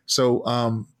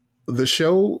 So the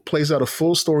show plays out a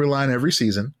full storyline every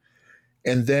season,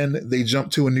 and then they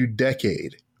jump to a new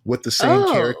decade with the same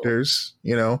characters,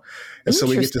 and so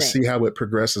we get to see how it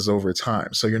progresses over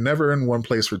time. So you're never in one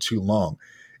place for too long.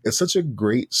 It's such a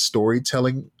great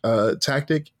storytelling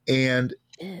tactic, and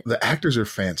the actors are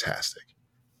fantastic.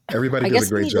 Everybody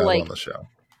does a great job on the show.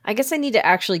 I guess I need to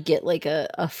actually get like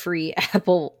a free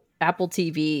Apple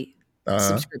TV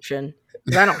subscription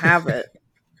because I don't have it.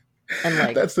 And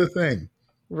like that's the thing.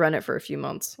 Run it for a few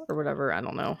months or whatever. I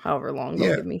don't know, however long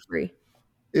they'll give me free.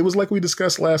 It was like we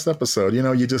discussed last episode.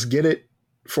 You just get it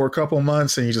for a couple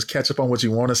months and you just catch up on what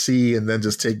you want to see, and then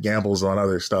just take gambles on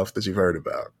other stuff that you've heard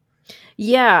about.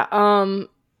 Yeah.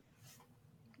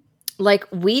 Like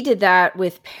we did that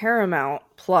with Paramount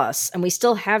Plus, and we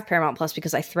still have Paramount Plus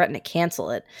because I threatened to cancel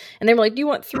it. And they were like, "Do you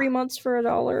want 3 months for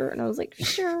 $1?" And I was like,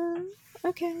 "Sure,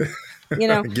 okay." Give me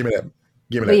that. Give me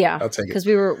but that. Yeah, I'll take it. Because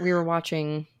we were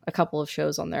watching a couple of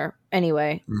shows on there.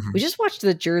 Anyway, we just watched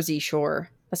The Jersey Shore.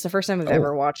 That's the first time I've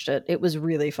ever watched it. It was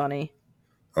really funny.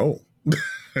 Oh,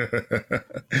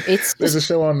 there's a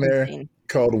show on there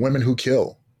called Women Who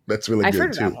Kill. That's really good too. I've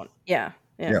heard of that one. Yeah.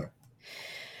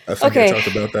 I think I talked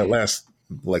about that last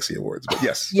Lexy Awards, but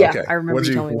yes. Yeah, okay. I remember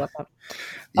you telling me about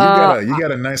that. You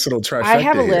got a nice little trifecta. I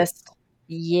have a list.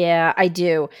 Yeah, I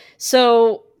do.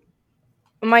 So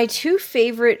my two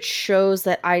favorite shows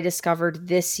that I discovered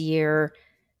this year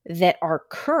that are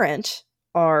current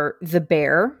are The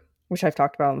Bear, which I've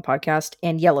talked about on the podcast,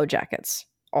 and Yellow Jackets,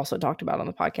 also talked about on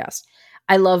the podcast.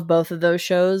 I love both of those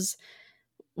shows.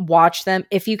 Watch them.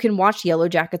 If you can watch Yellow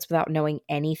Jackets without knowing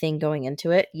anything going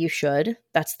into it, you should.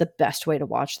 That's the best way to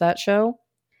watch that show.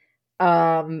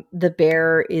 The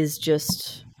Bear is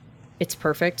just, it's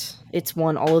perfect. It's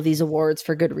won all of these awards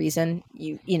for good reason.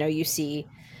 You see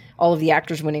all of the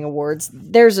actors winning awards.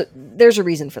 There's a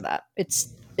reason for that.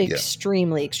 It's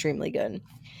extremely, extremely good.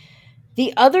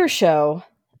 The other show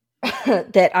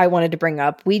that I wanted to bring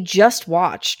up, we just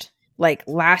watched like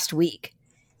last week,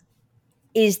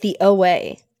 is The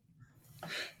OA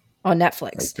on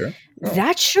Netflix. Okay. Oh.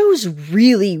 That show's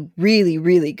really, really,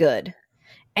 really good.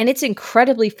 And it's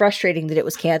incredibly frustrating that it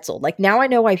was canceled. Like now I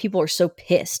know why people are so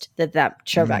pissed that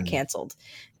show got canceled,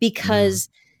 because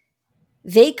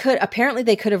they could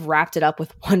have wrapped it up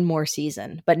with one more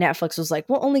season, but Netflix was like,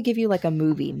 we'll only give you like a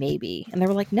movie maybe. And they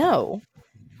were like, no.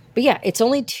 But yeah, it's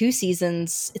only 2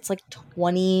 seasons. It's like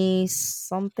 20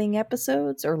 something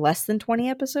episodes or less than 20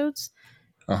 episodes.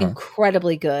 Uh-huh.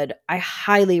 Incredibly good. I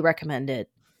highly recommend it.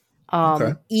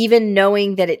 Okay. Even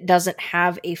knowing that it doesn't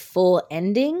have a full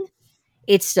ending,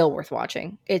 it's still worth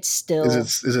watching. It's still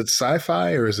Is it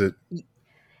sci-fi or is it?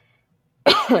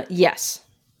 yes.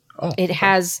 Oh, It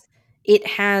okay.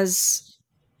 has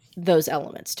those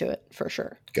elements to it for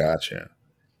sure. Gotcha.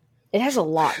 It has a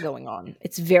lot going on.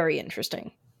 It's very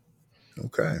interesting.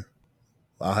 Okay.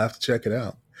 I'll have to check it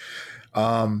out.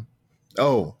 Um,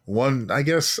 oh, one, I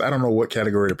guess, I don't know what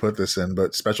category to put this in,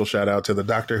 but special shout out to the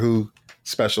Doctor Who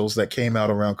specials that came out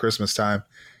around Christmas time.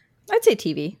 I'd say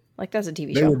TV. Like that's a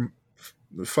TV They show.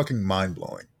 were fucking mind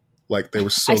blowing. Like they were I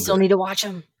so still good. need to watch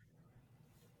them.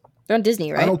 They're on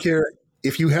Disney, I right? don't care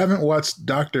if you haven't watched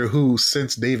Doctor Who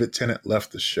since David Tennant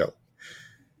left the show.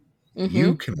 You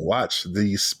Mm-hmm. can watch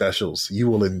these specials. You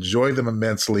will enjoy them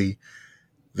immensely.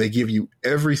 They give you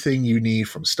everything you need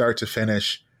from start to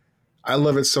finish. I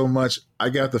love it so much. I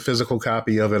got the physical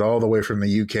copy of it all the way from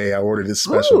the UK. I ordered it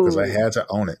special because I Ooh. had to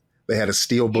own it. They had a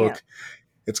steel Damn. book.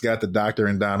 It's got the Doctor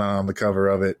and Donna on the cover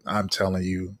of it. I'm telling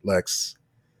you, Lex,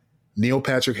 Neil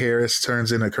Patrick Harris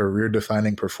turns in a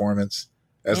career-defining performance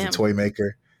as the Damn. toy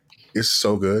maker. It's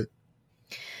so good.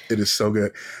 It is so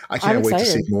good. I I'm can't wait to see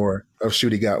excited. more of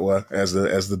Ncuti Gatwa as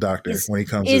the Doctor Is when he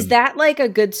comes is in. that like a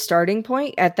good starting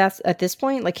point at this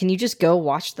point? Like can you just go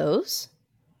watch those?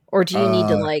 Or do you need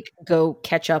to Uh, like go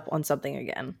catch up on something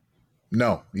again?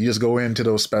 no, you just go into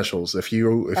those specials. If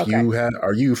Okay. you had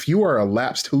are you if you are a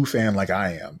lapsed Who fan like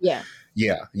I am, Yeah.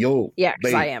 yeah, you'll Yeah,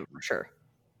 because I am for sure.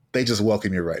 they just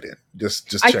welcome you right in.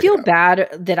 Just I check it feel out. bad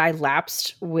that I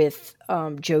lapsed with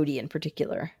Jodie in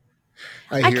particular.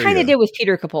 I I hear kind of you. did with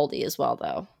Peter Capaldi as well,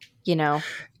 though. You know?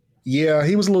 Yeah,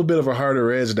 he was a little bit of a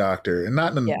harder edge doctor, and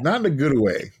Yeah. not in a good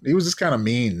way. He was just kind of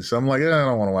mean. So I'm like, I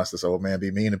don't want to watch this old man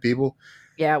be mean to people.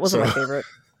 Yeah, it wasn't So my favorite.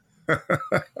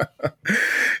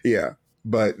 yeah,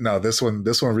 but no, this one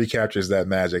recaptures that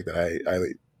magic that I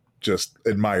just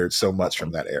admired so much from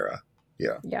Awesome. that era.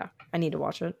 Yeah. Yeah, I need to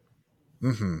watch it.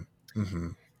 Mm-hmm. Mm-hmm.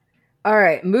 All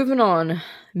right, moving on.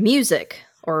 Music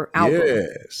or album.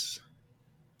 Yes.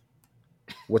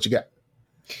 What you got?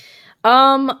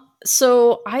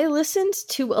 So I listened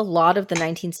to a lot of the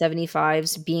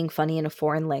 1975's Being Funny in a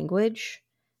Foreign Language.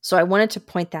 So I wanted to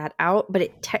point that out, but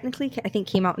it technically I think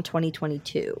came out in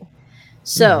 2022. Mm-hmm.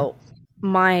 So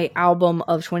my album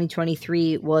of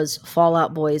 2023 was Fall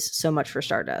Out Boy's So Much for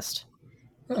Stardust.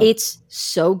 Oh, It's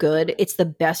so good. It's the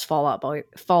best Fallout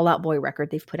Boy record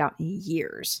they've put out in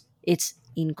years. It's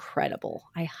incredible.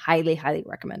 I highly, highly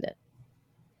recommend it.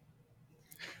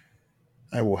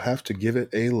 I will have to give it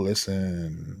a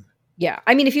listen. Yeah.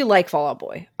 I mean, if you like Fallout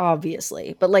Boy,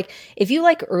 obviously. But like if you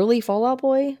like early Fallout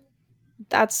Boy,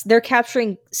 they're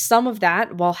capturing some of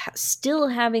that while still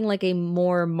having like a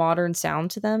more modern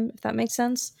sound to them, if that makes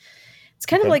sense. It's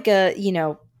kind of Okay.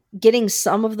 like getting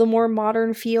some of the more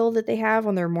modern feel that they have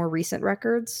on their more recent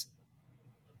records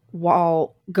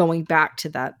while going back to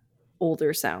that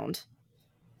older sound.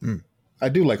 Mm. I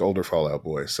do like older Fallout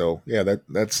Boy, so yeah,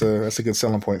 that's a good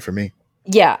selling point for me.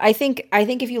 Yeah, I think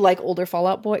if you like older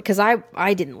Fallout Boy, because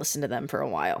I didn't listen to them for a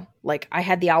while. Like I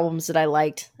had the albums that I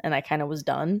liked, and I kind of was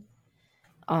done.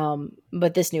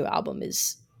 But this new album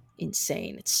is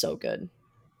insane. It's so good.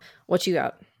 What you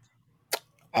got?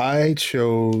 I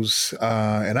chose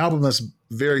an album that's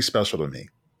very special to me.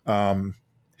 Um,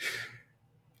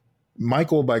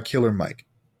 Michael by Killer Mike.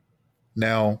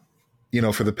 Now,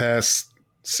 for the past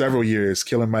several years,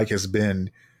 Killer Mike has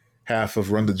been half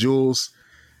of Run the Jewels.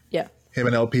 Yeah. Him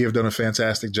and LP have done a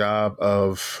fantastic job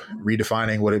of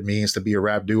redefining what it means to be a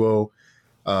rap duo.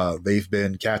 They've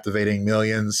been captivating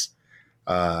millions.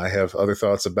 I have other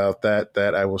thoughts about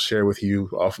that I will share with you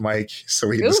off mic so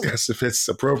we can Ooh. discuss if it's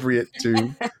appropriate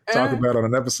to talk about on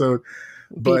an episode.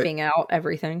 But Beeping out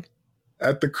everything.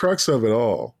 at the crux of it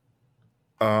all,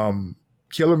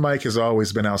 Killer Mike has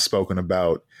always been outspoken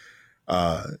about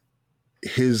uh,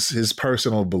 his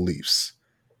personal beliefs,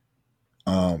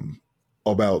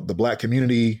 about the black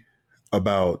community,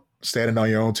 about standing on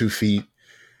your own 2 feet,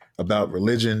 about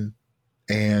religion,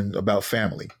 and about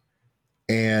family.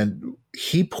 And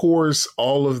he pours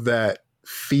all of that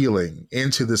feeling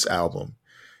into this album.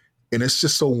 And it's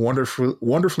just so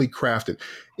wonderfully crafted.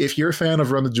 If you're a fan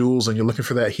of Run the Jewels and you're looking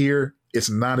for that here, it's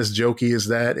not as jokey as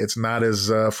that. It's not as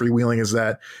freewheeling as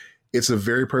that. It's a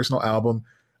very personal album.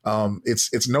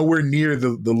 It's nowhere near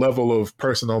the level of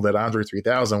personal that Andre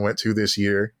 3000 went to this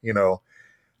year.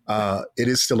 It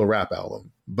is still a rap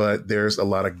album, but there's a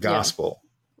lot of Yeah. gospel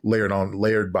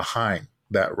layered behind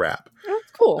that rap Oh,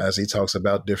 that's cool. as he talks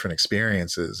about different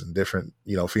experiences and different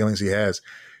feelings he has,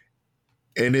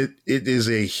 and it is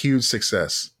a huge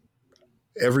success,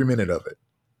 every minute of it.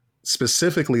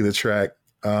 specifically the track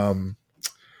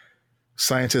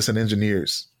Scientists and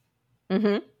Engineers,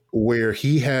 where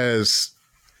he has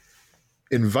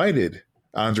invited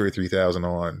Andre 3000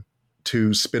 on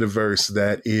to spit a verse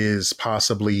that is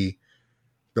possibly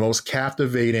the most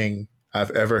captivating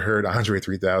I've ever heard Andre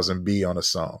 3000 be on a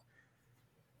song.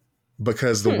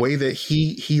 Because the way that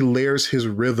he layers his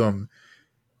rhythm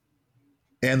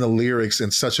and the lyrics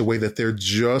in such a way that they're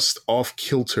just off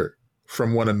kilter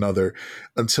from one another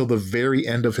until the very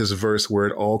end of his verse, where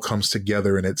it all comes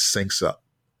together and it syncs up.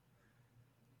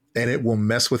 And it will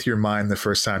mess with your mind the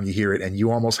first time you hear it, and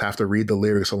you almost have to read the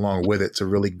lyrics along with it to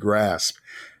really grasp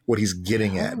what he's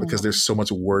getting at, because there's so much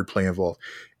wordplay involved.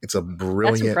 It's a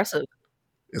brilliant, that's impressive.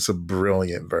 It's a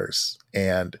brilliant verse,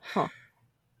 and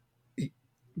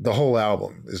the whole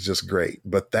album is just great.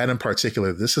 But that in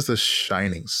particular, this is a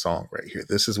shining song right here.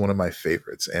 This is one of my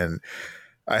favorites, and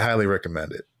I highly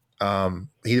recommend it.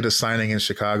 He did a signing in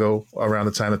Chicago around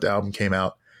the time that the album came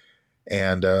out,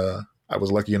 and I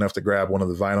was lucky enough to grab one of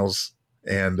the vinyls,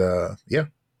 and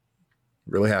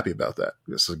really happy about that.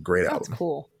 This is a great album. That's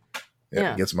cool.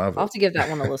 Yeah, it gets my vote. I'll have to give that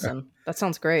one a listen. That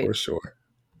sounds great. For sure.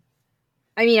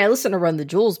 I mean, I listen to Run the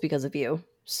Jewels because of you,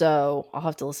 so I'll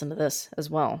have to listen to this as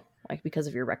well, like because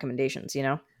of your recommendations, you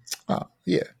know? Oh,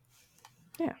 yeah.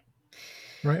 Yeah.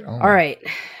 Right on. All right.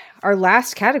 Our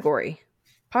last category.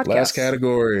 Podcast. Last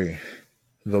category.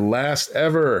 The last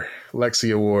ever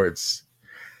Lexy Awards.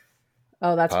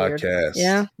 Oh, that's podcast. Weird.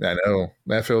 Yeah. I know.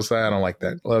 That feels sad. I don't like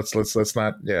that. Let's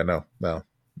not. Yeah, no.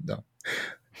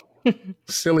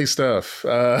 Silly stuff.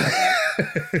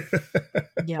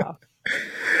 Yeah.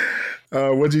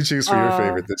 What'd you choose for your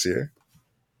favorite this year?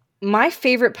 My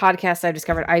favorite podcast I've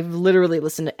discovered, I've literally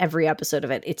listened to every episode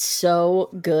of it. It's so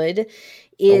good,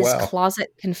 is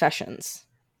Closet Confessions.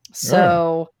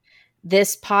 So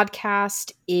this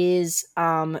podcast is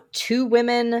two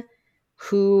women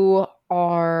who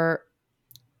are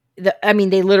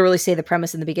they literally say the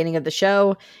premise in the beginning of the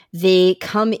show. They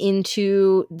come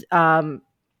into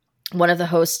one of the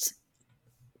hosts'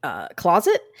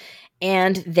 closet,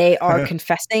 and they are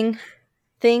confessing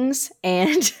things,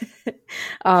 and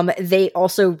they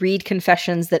also read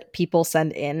confessions that people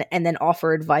send in and then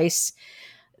offer advice.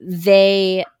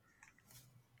 The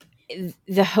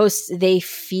hosts, they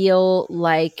feel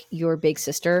like your big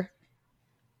sister,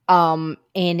 they're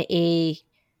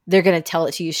going to tell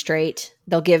it to you straight.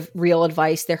 They'll give real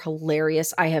advice. They're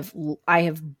hilarious. I have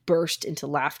burst into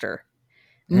laughter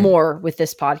more with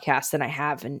this podcast than I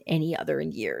have in any other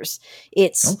in years.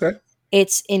 It's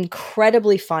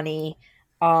incredibly funny.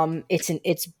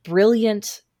 It's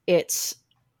brilliant. It's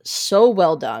so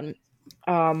well done.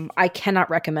 I cannot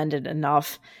recommend it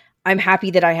enough. I'm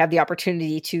happy that I have the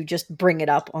opportunity to just bring it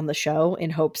up on the show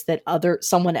in hopes that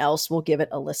someone else will give it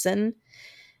a listen.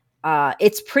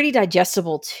 It's pretty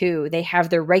digestible too. They have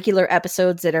their regular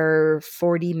episodes that are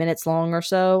 40 minutes long or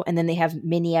so, and then they have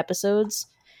mini episodes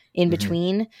in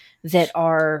between that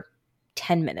are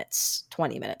 10 minutes,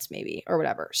 20 minutes maybe, or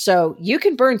whatever. So you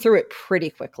can burn through it pretty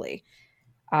quickly.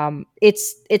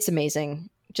 It's amazing.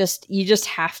 You just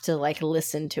have to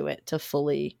listen to it to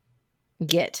fully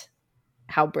get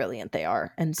how brilliant they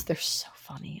are. And they're so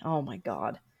funny. Oh my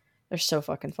God. They're so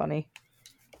fucking funny.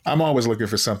 I'm always looking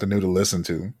for something new to listen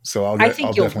to, so I'll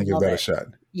definitely give that a shot.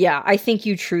 Yeah, I think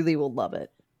you truly will love it.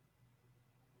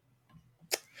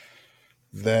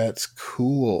 That's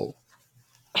cool.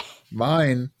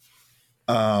 Mine,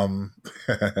 I've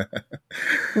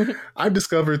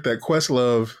discovered that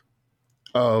Questlove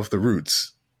of The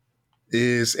Roots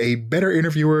is a better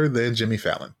interviewer than Jimmy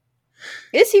Fallon.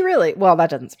 Is he really? Well, that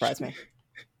doesn't surprise me.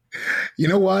 You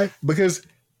know why? Because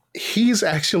he's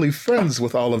actually friends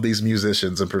with all of these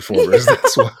musicians and performers.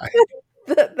 That's why.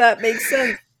 That makes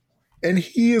sense. And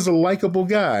he is a likable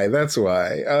guy. That's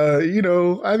why.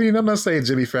 I'm not saying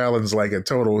Jimmy Fallon's like a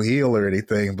total heel or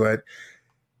anything, but,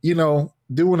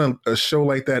 doing a show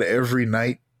like that every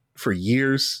night for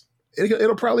years,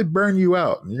 it'll probably burn you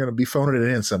out. And you're going to be phoning it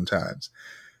in sometimes.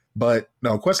 But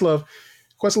no, Questlove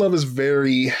is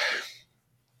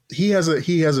he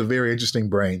has a very interesting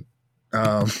brain.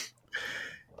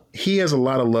 He has a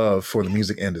lot of love for the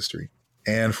music industry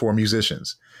and for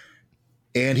musicians.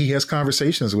 And he has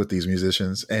conversations with these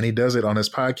musicians, and he does it on his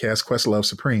podcast, Questlove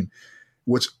Supreme,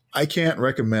 which I can't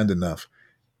recommend enough.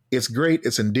 It's great.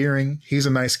 It's endearing. He's a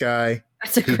nice guy.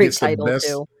 That's a great title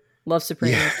too. Love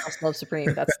Supreme. Yeah. Love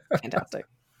Supreme. That's fantastic.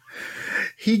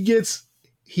 He gets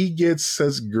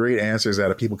such great answers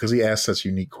out of people because he asks such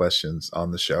unique questions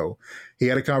on the show. He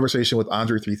had a conversation with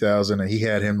Andre 3000, and he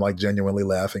had him genuinely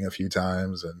laughing a few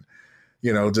times and,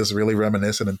 just really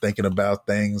reminiscing and thinking about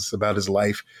things about his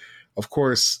life. of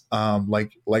course,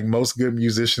 like most good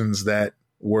musicians that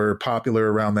were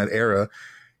popular around that era,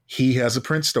 he has a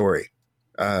Prince story,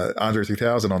 Andre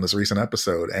 3000, on this recent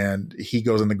episode, and he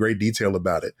goes into great detail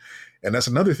about it. And that's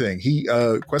another thing.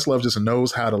 Questlove just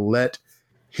knows how to let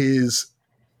his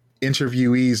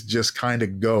interviewees just kind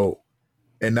of go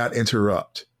and not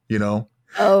interrupt, you know?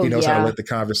 Oh, he knows how to let the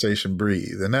conversation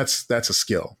breathe. And that's a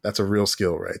skill. That's a real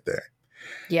skill right there.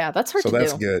 Yeah, that's hard to do. So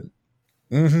that's good.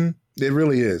 Mm-hmm. It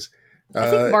really is. I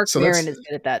think Mark Maron is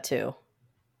good at that too.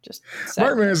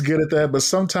 Mark Maron's good at that, but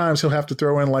sometimes he'll have to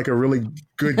throw in like a really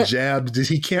good jab.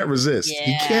 He can't resist. Yeah,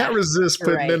 he can't resist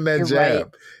putting in that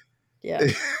jab. Right.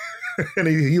 Yeah. And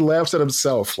he laughs at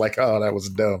himself like, oh, that was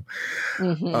dumb.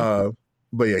 Mm-hmm.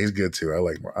 But yeah, he's good too. I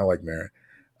like Maron.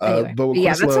 Anyway, but with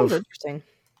that Questlove, sounds interesting.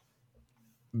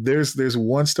 There's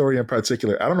one story in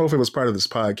particular. I don't know if it was part of this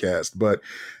podcast, but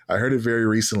I heard it very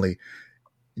recently.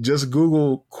 Just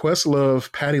Google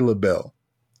Questlove Patti LaBelle,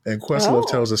 and Questlove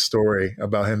tells a story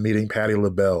about him meeting Patti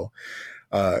LaBelle,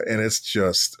 and it's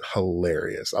just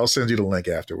hilarious. I'll send you the link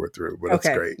after we're through, but it's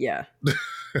great. Yeah,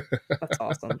 that's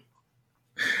awesome.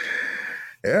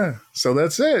 Yeah, so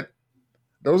that's it.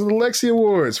 Those are the Lexy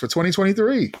Awards for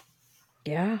 2023.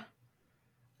 Yeah,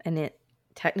 and it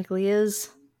technically is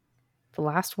the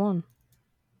last one.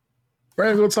 We're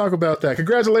going to go talk about that.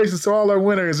 Congratulations to all our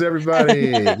winners,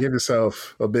 everybody. Give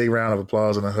yourself a big round of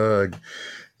applause and a hug.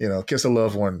 You know, kiss a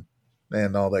loved one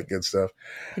and all that good stuff.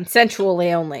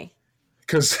 Consensually only.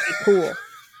 Because be cool.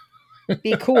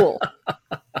 Be cool.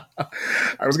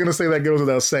 I was going to say that goes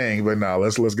without saying, but no,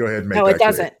 let's go ahead and make that clear. No, it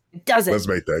doesn't. It doesn't. Let's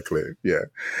make that clear. Yeah.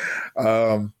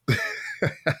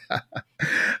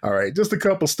 All right. Just a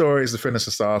couple stories to finish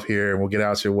us off here, and we'll get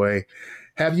out your way.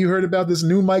 Have you heard about this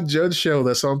new Mike Judge show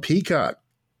that's on Peacock?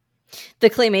 The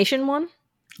claymation one?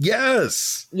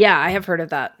 Yes. Yeah, I have heard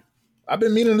of that. I've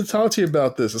been meaning to talk to you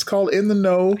about this. It's called In the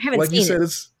Know. I haven't like seen you said, it.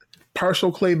 It's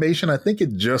partial claymation. I think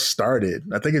it just started.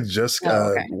 I think it just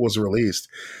was released.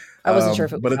 I wasn't sure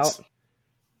if it was out. It's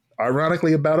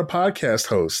ironically about a podcast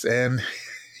host, and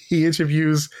he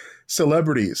interviews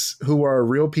celebrities who are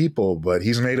real people, but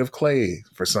he's made of clay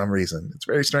for some reason. It's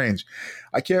very strange.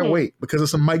 I can't wait because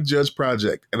it's a Mike Judge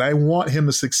project, and I want him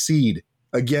to succeed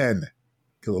again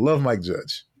because I love Mike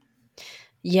Judge.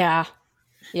 Yeah.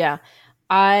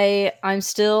 I'm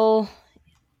still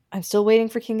waiting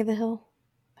for King of the Hill.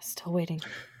 I'm still waiting.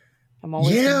 I'm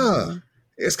always waiting.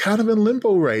 It's kind of in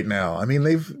limbo right now. I mean,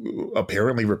 they've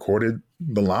apparently recorded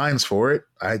the lines for it.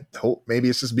 I hope maybe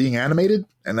it's just being animated,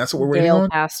 and that's what we're waiting on.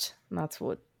 Passed. That's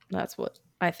what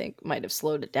I think might have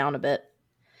slowed it down a bit.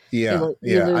 Yeah,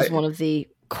 you lose one of the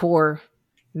core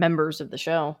members of the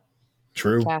show.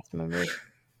 True. Cast members.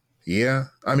 Yeah,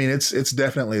 I mean, it's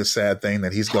definitely a sad thing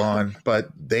that he's gone, but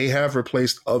they have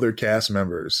replaced other cast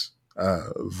members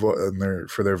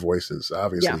for their voices.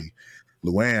 Obviously,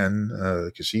 Luann,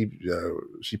 because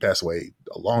she passed away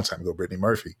a long time ago. Brittany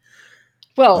Murphy.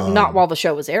 Well, not while the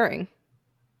show was airing.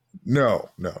 No.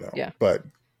 Yeah, but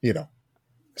you know,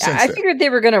 I figured they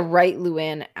were going to write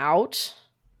Luann out,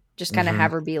 just kind of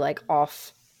have her be like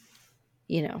off,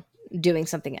 doing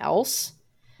something else.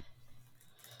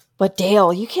 But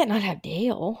Dale, you can't not have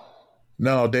Dale.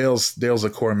 No, Dale's a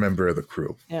core member of the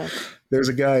crew. Yeah. There's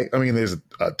a guy, I mean, there's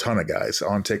a ton of guys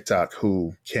on TikTok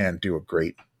who can do a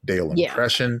great Dale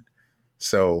impression.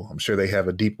 So I'm sure they have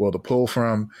a deep well to pull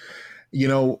from.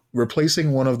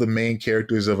 Replacing one of the main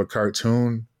characters of a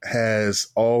cartoon has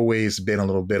always been a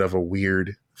little bit of a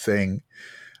weird thing.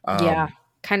 Kind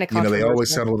of controversial. They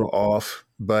always sound a little off,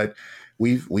 but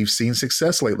we've seen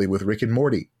success lately with Rick and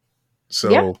Morty. So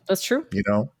yeah, that's true.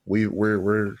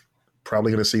 We're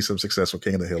probably going to see some success with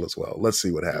King of the Hill as well. Let's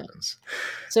see what happens.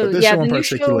 So but this show in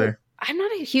particular, I'm not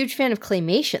a huge fan of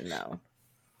claymation though.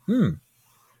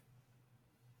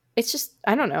 It's just,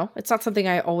 I don't know. It's not something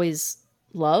I always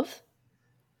love.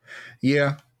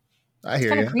 Yeah, I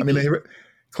hear you. I mean,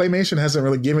 claymation hasn't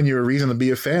really given you a reason to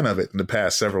be a fan of it in the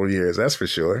past several years. That's for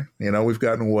sure. We've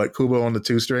gotten Kubo on the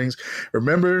 2 strings.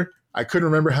 Remember, I couldn't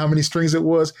remember how many strings it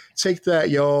was. Take that,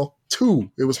 y'all.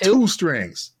 2. It was 2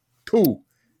 strings. 2.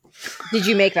 Did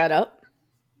you make that up?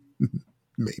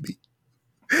 Maybe.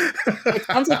 It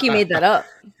sounds like you made that up.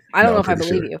 I don't know if I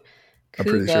believe you. I'm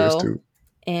pretty sure it's 2.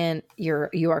 And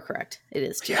you are correct. It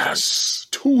is 2. Yes,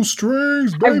 2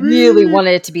 strings, baby. I really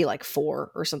wanted it to be like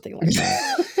 4 or something like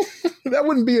that. That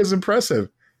wouldn't be as impressive.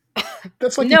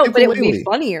 That's like no, but it would be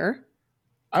funnier.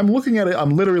 I'm looking at it.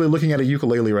 I'm literally looking at a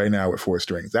ukulele right now with 4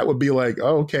 strings. That would be like,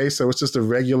 oh, okay, so it's just a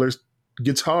regular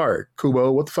guitar.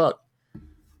 Kubo, what the fuck?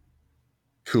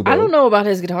 Kubo. I don't know about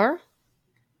his guitar.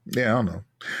 Yeah, I don't know.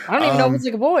 I don't even know if it's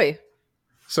like a boy.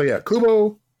 So yeah,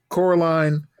 Kubo,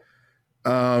 Coraline,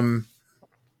 I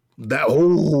got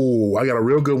a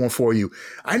real good one for you.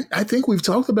 I think we've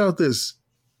talked about this.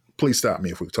 Please stop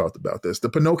me if we've talked about this. The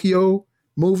Pinocchio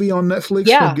movie on Netflix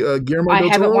from Guillermo I del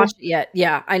haven't Toro. watched it yet.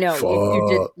 Yeah, I know. You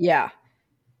did. Yeah.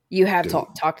 You have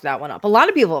talked that one up. A lot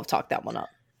of people have talked that one up.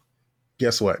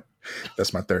 Guess what?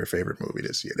 That's my third favorite movie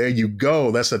this year. There you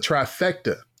go. That's a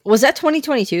trifecta. Was that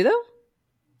 2022 though?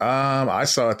 I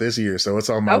saw it this year, so it's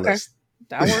on my list.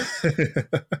 That works.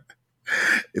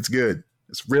 It's good.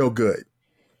 It's real good.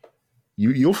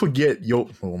 You'll forget.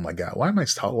 Oh my god! Why am I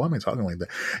talking like that?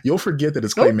 You'll forget that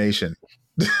it's claymation.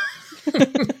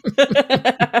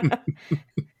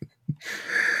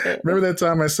 Remember that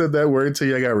time I said that word to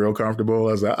you? I got real comfortable.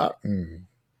 I was like,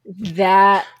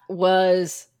 That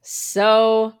was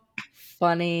so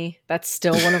funny. That's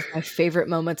still one of my favorite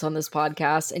moments on this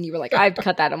podcast. And you were like, I'd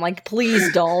cut that. I'm like,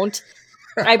 please don't.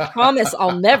 I promise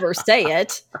I'll never say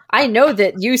it. I know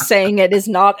that you saying it is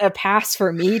not a pass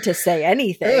for me to say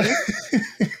anything.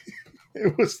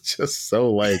 It was just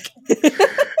so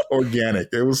organic.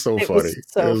 It was so funny. It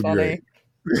was funny.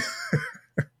 Great.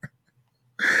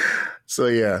 So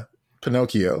yeah,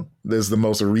 Pinocchio is the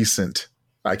most recent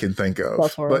I can think of.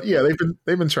 But yeah,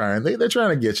 they've been trying. They're trying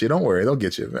to get you. Don't worry, they'll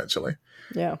get you eventually.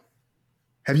 Yeah.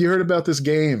 Have you heard about this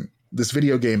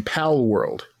video game, Pal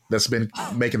World, that's been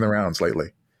making the rounds lately?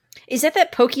 Is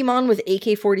that Pokemon with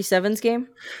AK-47's game?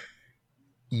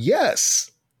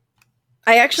 Yes.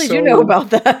 I actually do know about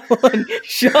that one.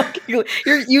 Shockingly.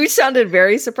 You sounded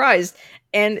very surprised.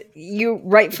 And you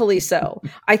rightfully so.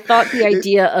 I thought the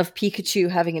idea of Pikachu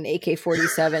having an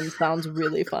AK-47 sounds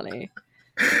really funny.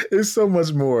 There's so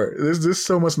much more. There's just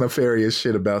so much nefarious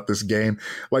shit about this game.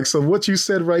 So what you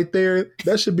said right there,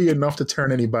 that should be enough to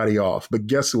turn anybody off. But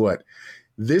guess what?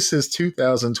 This is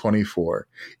 2024.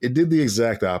 It did the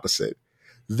exact opposite.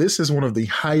 This is one of the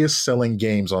highest selling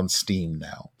games on Steam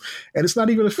now. And it's not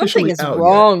even officially out yet. Something is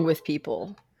wrong with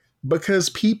people. Because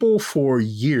people for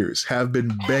years have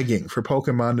been begging for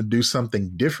Pokemon to do something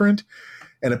different.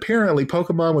 And apparently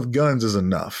Pokemon with guns is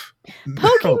enough.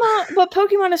 But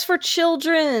Pokemon is for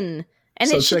children. And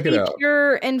so it should be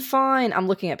pure and fine. I'm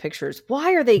looking at pictures.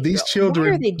 Why are they doing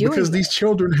because this? These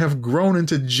children have grown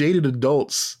into jaded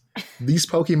adults. These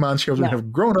Pokemon children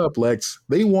have grown up, Lex.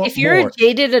 They want more. If you're a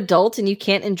jaded adult and you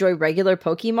can't enjoy regular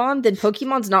Pokemon, then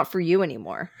Pokemon's not for you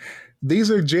anymore.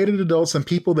 These are jaded adults and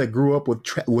people that grew up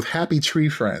with happy tree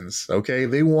friends, okay?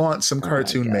 They want some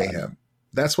cartoon mayhem.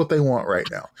 That's what they want right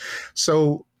now.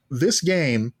 So this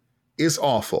game is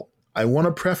awful. I want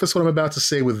to preface what I'm about to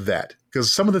say with that,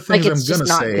 because some of the things I'm going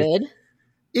to say, good.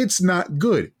 It's not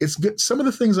good. It's good. Some of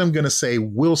the things I'm going to say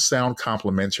will sound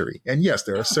complimentary. And yes,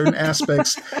 there are certain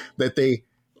aspects that they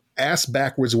ass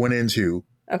backwards went into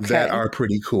that are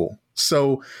pretty cool.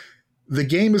 So the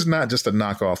game is not just a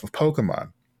knockoff of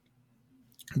Pokemon.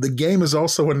 The game is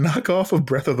also a knockoff of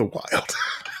Breath of the Wild.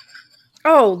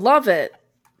 Oh, love it.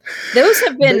 Those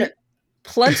have been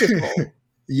plentiful.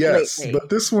 Yes, lately. But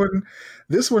this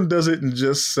one does it in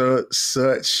just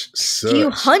such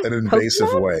an invasive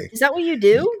Pokemon? way. Is that what you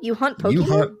do? You hunt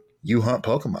Pokemon? You hunt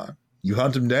Pokemon. You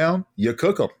hunt them down, you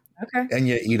cook them, and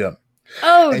you eat them.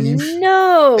 Oh,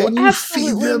 no. And you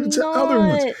feed them to other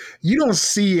ones. You don't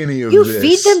see any of this. You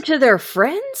feed them to their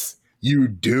friends? You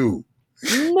do.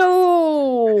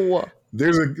 No.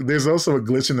 There's also a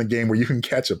glitch in the game where you can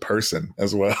catch a person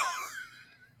as well.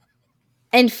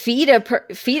 And I'd feed a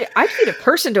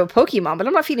person to a Pokemon, but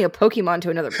I'm not feeding a Pokemon to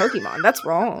another Pokemon. That's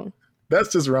wrong.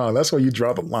 That's just wrong. That's where you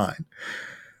draw the line.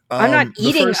 I'm not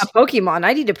eating a Pokemon.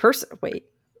 I'd eat a person. Wait.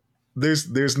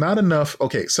 There's not enough.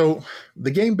 Okay, so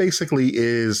the game basically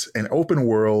is an open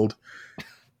world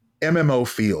MMO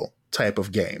feel type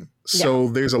of game. So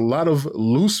there's a lot of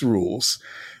loose rules,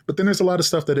 but then there's a lot of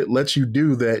stuff that it lets you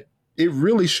do that it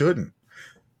really shouldn't.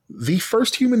 The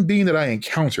first human being that I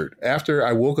encountered after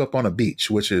I woke up on a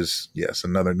beach, which is, yes,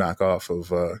 another knockoff of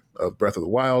Breath of the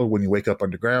Wild when you wake up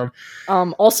underground.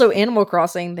 Also Animal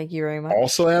Crossing. Thank you very much.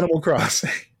 Also Animal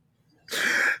Crossing.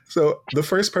 So the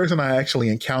first person I actually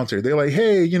encountered, they're like,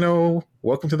 hey,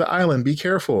 welcome to the island. Be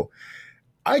careful.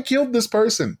 I killed this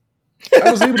person.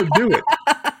 I was able to do it.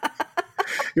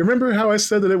 You remember how I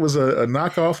said that it was a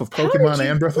knockoff of Pokemon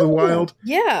and Breath of the Wild?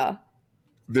 Yeah.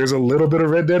 There's a little bit of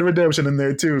Red Dead Redemption in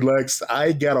there too, Lex.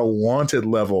 I got a wanted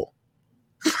level.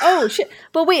 Oh shit!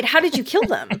 But wait, how did you kill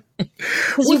them?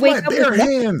 With my bare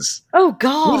hands. Oh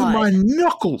god! With my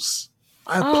knuckles.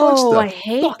 I punched the I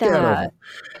hate fuck out of that. them.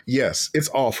 Yes, it's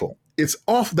awful. It's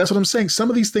awful. That's what I'm saying. Some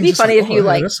of these things. It'd be funny if you you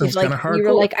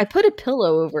were like, I put a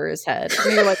pillow over his head,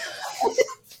 and you're like,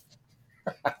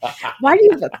 why do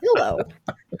you have a pillow?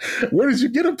 Where did you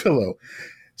get a pillow?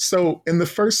 So in the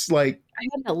first I I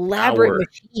had an elaborate hour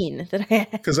machine that I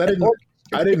had. because I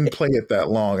didn't play it that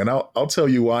long, and I'll tell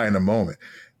you why in a moment.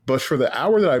 But for the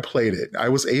hour that I played it, I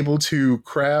was able to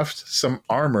craft some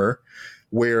armor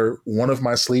where one of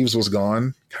my sleeves was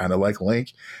gone, kind of like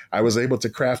Link. I was able to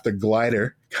craft a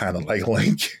glider, kind of like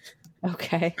Link.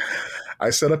 Okay. I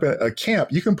set up a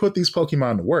camp. You can put these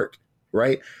Pokemon to work,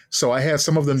 right? So I had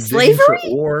some of them Slavery?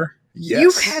 digging for ore. Yes.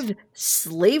 You have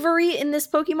slavery in this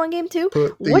Pokemon game too?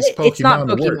 Put What? these It's not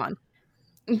Pokemon to work.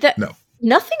 Pokemon. No.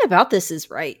 Nothing about this is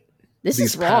right. This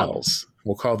These is wrong. pals.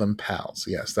 We'll call them pals.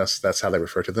 Yes, that's how they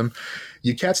refer to them.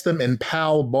 You catch them in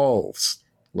pal balls,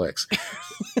 Lex.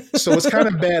 So it's kind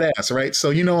of badass, right? So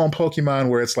on Pokemon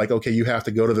where it's like, okay, you have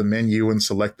to go to the menu and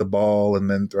select the ball and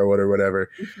then throw it or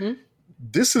whatever. Mm-hmm.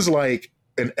 This is like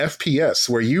an FPS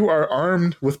where you are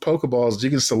armed with Pokeballs you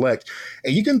can select,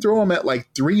 and you can throw them at like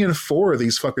 3 and 4 of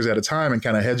these fuckers at a time and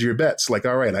kind of hedge your bets. Like,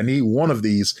 all right, I need one of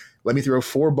these. Let me throw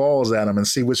 4 balls at them and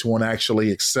see which one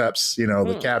actually accepts,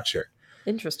 the capture.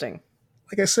 Interesting.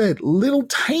 Like I said, little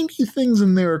tiny things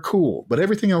in there are cool, but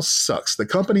everything else sucks. The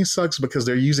company sucks because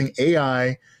they're using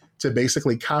AI to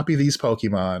basically copy these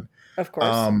Pokemon. Of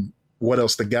course. What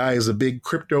else? The guy is a big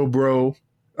crypto bro.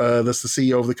 That's the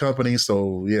CEO of the company.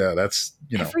 So yeah, that's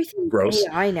everything's gross.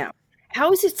 AI now.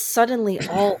 How is it suddenly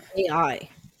all AI?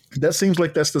 That seems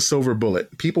like that's the silver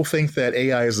bullet. People think that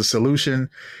AI is the solution,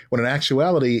 when in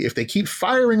actuality, if they keep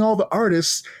firing all the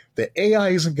artists, the AI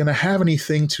isn't going to have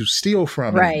anything to steal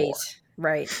from anymore.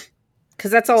 Right.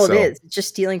 Because that's all it is. It's just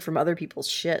stealing from other people's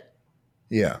shit.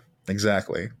 Yeah,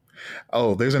 exactly.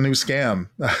 Oh, there's a new scam.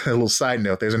 A little side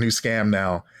note. There's a new scam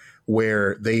now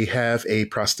where they have a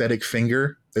prosthetic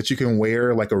finger that you can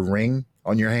wear like a ring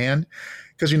on your hand.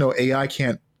 Because, AI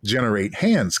can't generate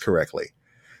hands correctly.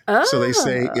 Oh. So they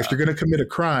say, if you're going to commit a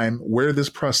crime, wear this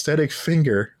prosthetic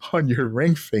finger on your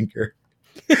ring finger.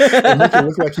 And make it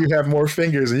look like you have more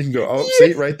fingers. And you can go, oh,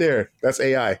 see, right there. That's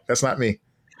AI. That's not me.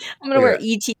 I'm going to wear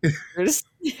ET fingers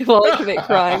while I commit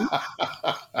crime.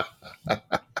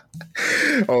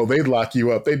 Oh, they'd lock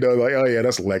you up. They'd know, like, oh, yeah,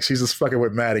 that's Lex. She's just fucking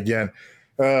with Matt again.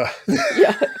 Yeah.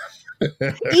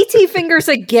 ET fingers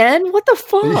again? What the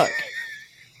fuck?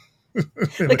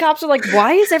 The cops are like,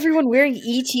 why is everyone wearing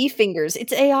ET fingers?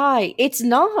 It's AI. It's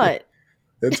not.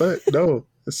 No,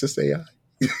 it's just AI.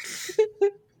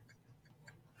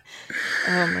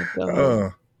 Oh my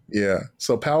god. Yeah.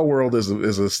 So Pal World is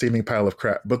a steaming pile of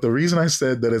crap. But the reason I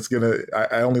said that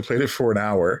I only played it for an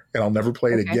hour and I'll never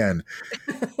play it again.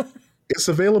 It's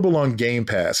available on Game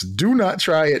Pass. Do not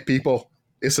try it, people.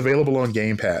 It's available on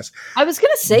Game Pass. I was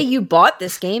going to say you bought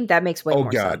this game. That makes way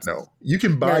more sense. Oh God, no. You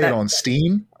can buy it on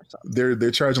Steam.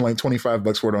 They're charging like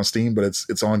 $25 for it on Steam, but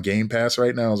it's on Game Pass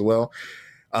right now as well.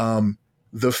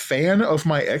 The fan of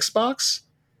my Xbox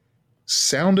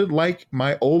sounded like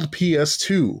my old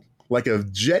PS2, like a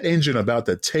jet engine about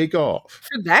to take off.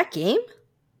 For that game?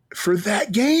 For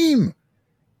that game.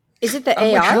 Is it the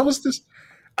AI? Like, how was this?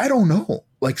 I don't know.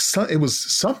 Like something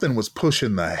was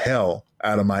pushing the hell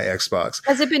out of my Xbox.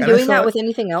 Has it been doing that with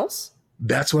anything else?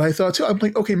 That's what I thought too. I'm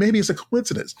like, okay, maybe it's a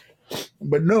coincidence.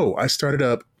 But no, I started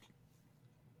up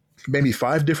maybe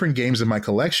 5 different games in my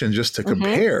collection just to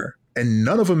compare, and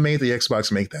none of them made the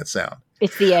Xbox make that sound.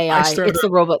 It's the AI. It's the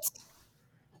robots.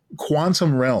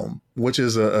 Quantum Realm, which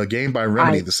is a game by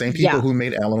Remedy, the same people who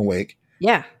made Alan Wake.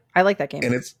 Yeah, I like that game.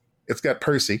 And it's got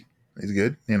Percy. He's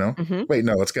good, Wait,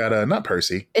 no, it's got not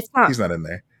Percy. It's not. He's not in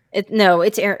there.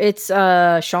 It's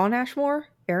Sean Ashmore.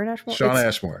 Aaron Ashmore. Sean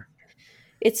Ashmore.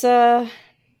 It's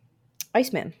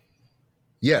Iceman.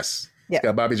 Yes. Yeah. It's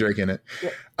got Bobby Drake in it.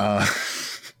 Yeah.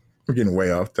 We're getting way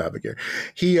off topic here.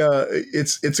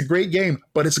 It's a great game,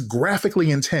 but it's graphically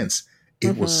intense.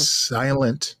 It was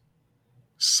silent.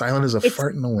 Silent as a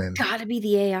fart in the wind. Gotta be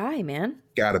the AI, man.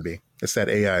 Gotta be. It's that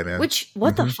AI, man.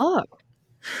 What the fuck?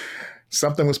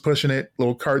 Something was pushing it.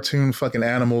 Little cartoon fucking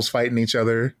animals fighting each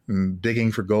other and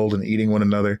digging for gold and eating one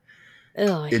another.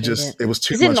 Oh, it was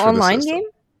too much. Is it an online game?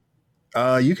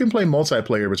 You can play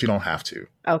multiplayer, but you don't have to.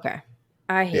 Okay.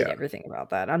 I hate everything about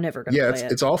that. I'm never going to play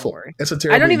it. It's awful. It's a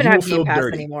terrible. I don't even have Game Pass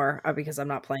anymore because I'm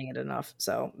not playing it enough.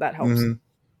 So that helps.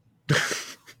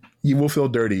 You will feel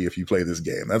dirty if you play this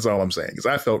game. That's all I'm saying, because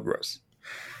I felt gross.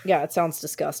 Yeah, it sounds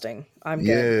disgusting. I'm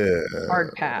good. Yeah.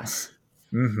 Hard pass.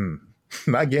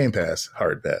 Not Game Pass,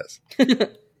 hard pass.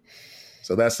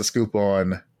 So that's the scoop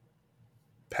on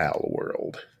Pal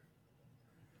World.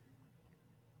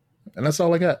 And that's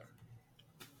all I got.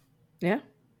 Yeah,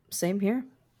 same here.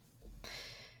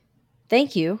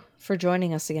 Thank you for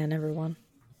joining us again, everyone.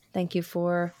 Thank you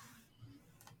for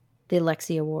the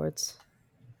Lexy Awards.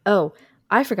 Oh,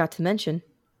 I forgot to mention,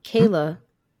 Kayla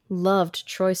loved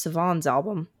Troye Sivan's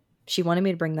album. She wanted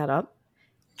me to bring that up.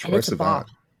 And it's a bop.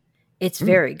 It's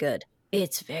very good.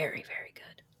 It's very, very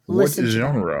good. What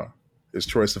genre is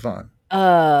Troye Sivan?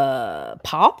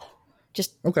 Pop.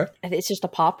 Okay. It's just a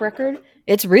pop record.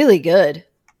 It's really good.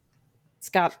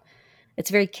 It's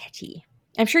very catchy.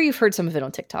 I'm sure you've heard some of it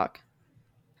on TikTok.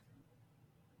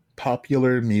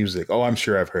 Popular music. Oh, I'm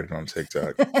sure I've heard it on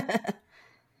TikTok.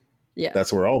 Yeah.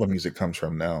 That's where all the music comes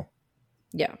from now.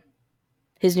 Yeah.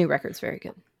 His new record's very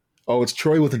good. Oh, it's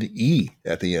Troy with an E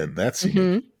at the end. That's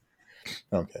unique.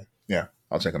 Okay. Yeah.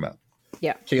 I'll check him out.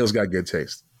 Yeah. Kayla's got good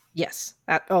taste. Yes.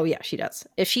 Yeah, she does.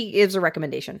 If she gives a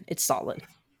recommendation, it's solid.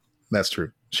 That's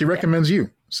true. She recommends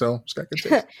you. So she's got good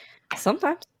taste.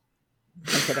 Sometimes.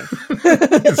 I'm kidding.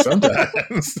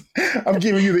 Sometimes. I'm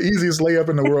giving you the easiest layup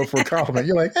in the world for a compliment.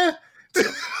 You're like,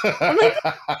 I'm like,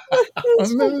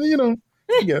 you know,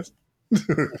 I guess.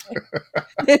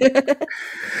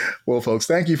 Well, folks,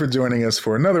 thank you for joining us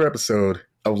for another episode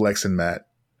of Lex and Matt.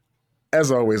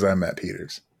 As always, I'm Matt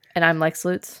Peters. And I'm Lex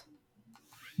Lutz.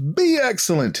 Be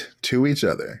excellent to each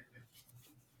other.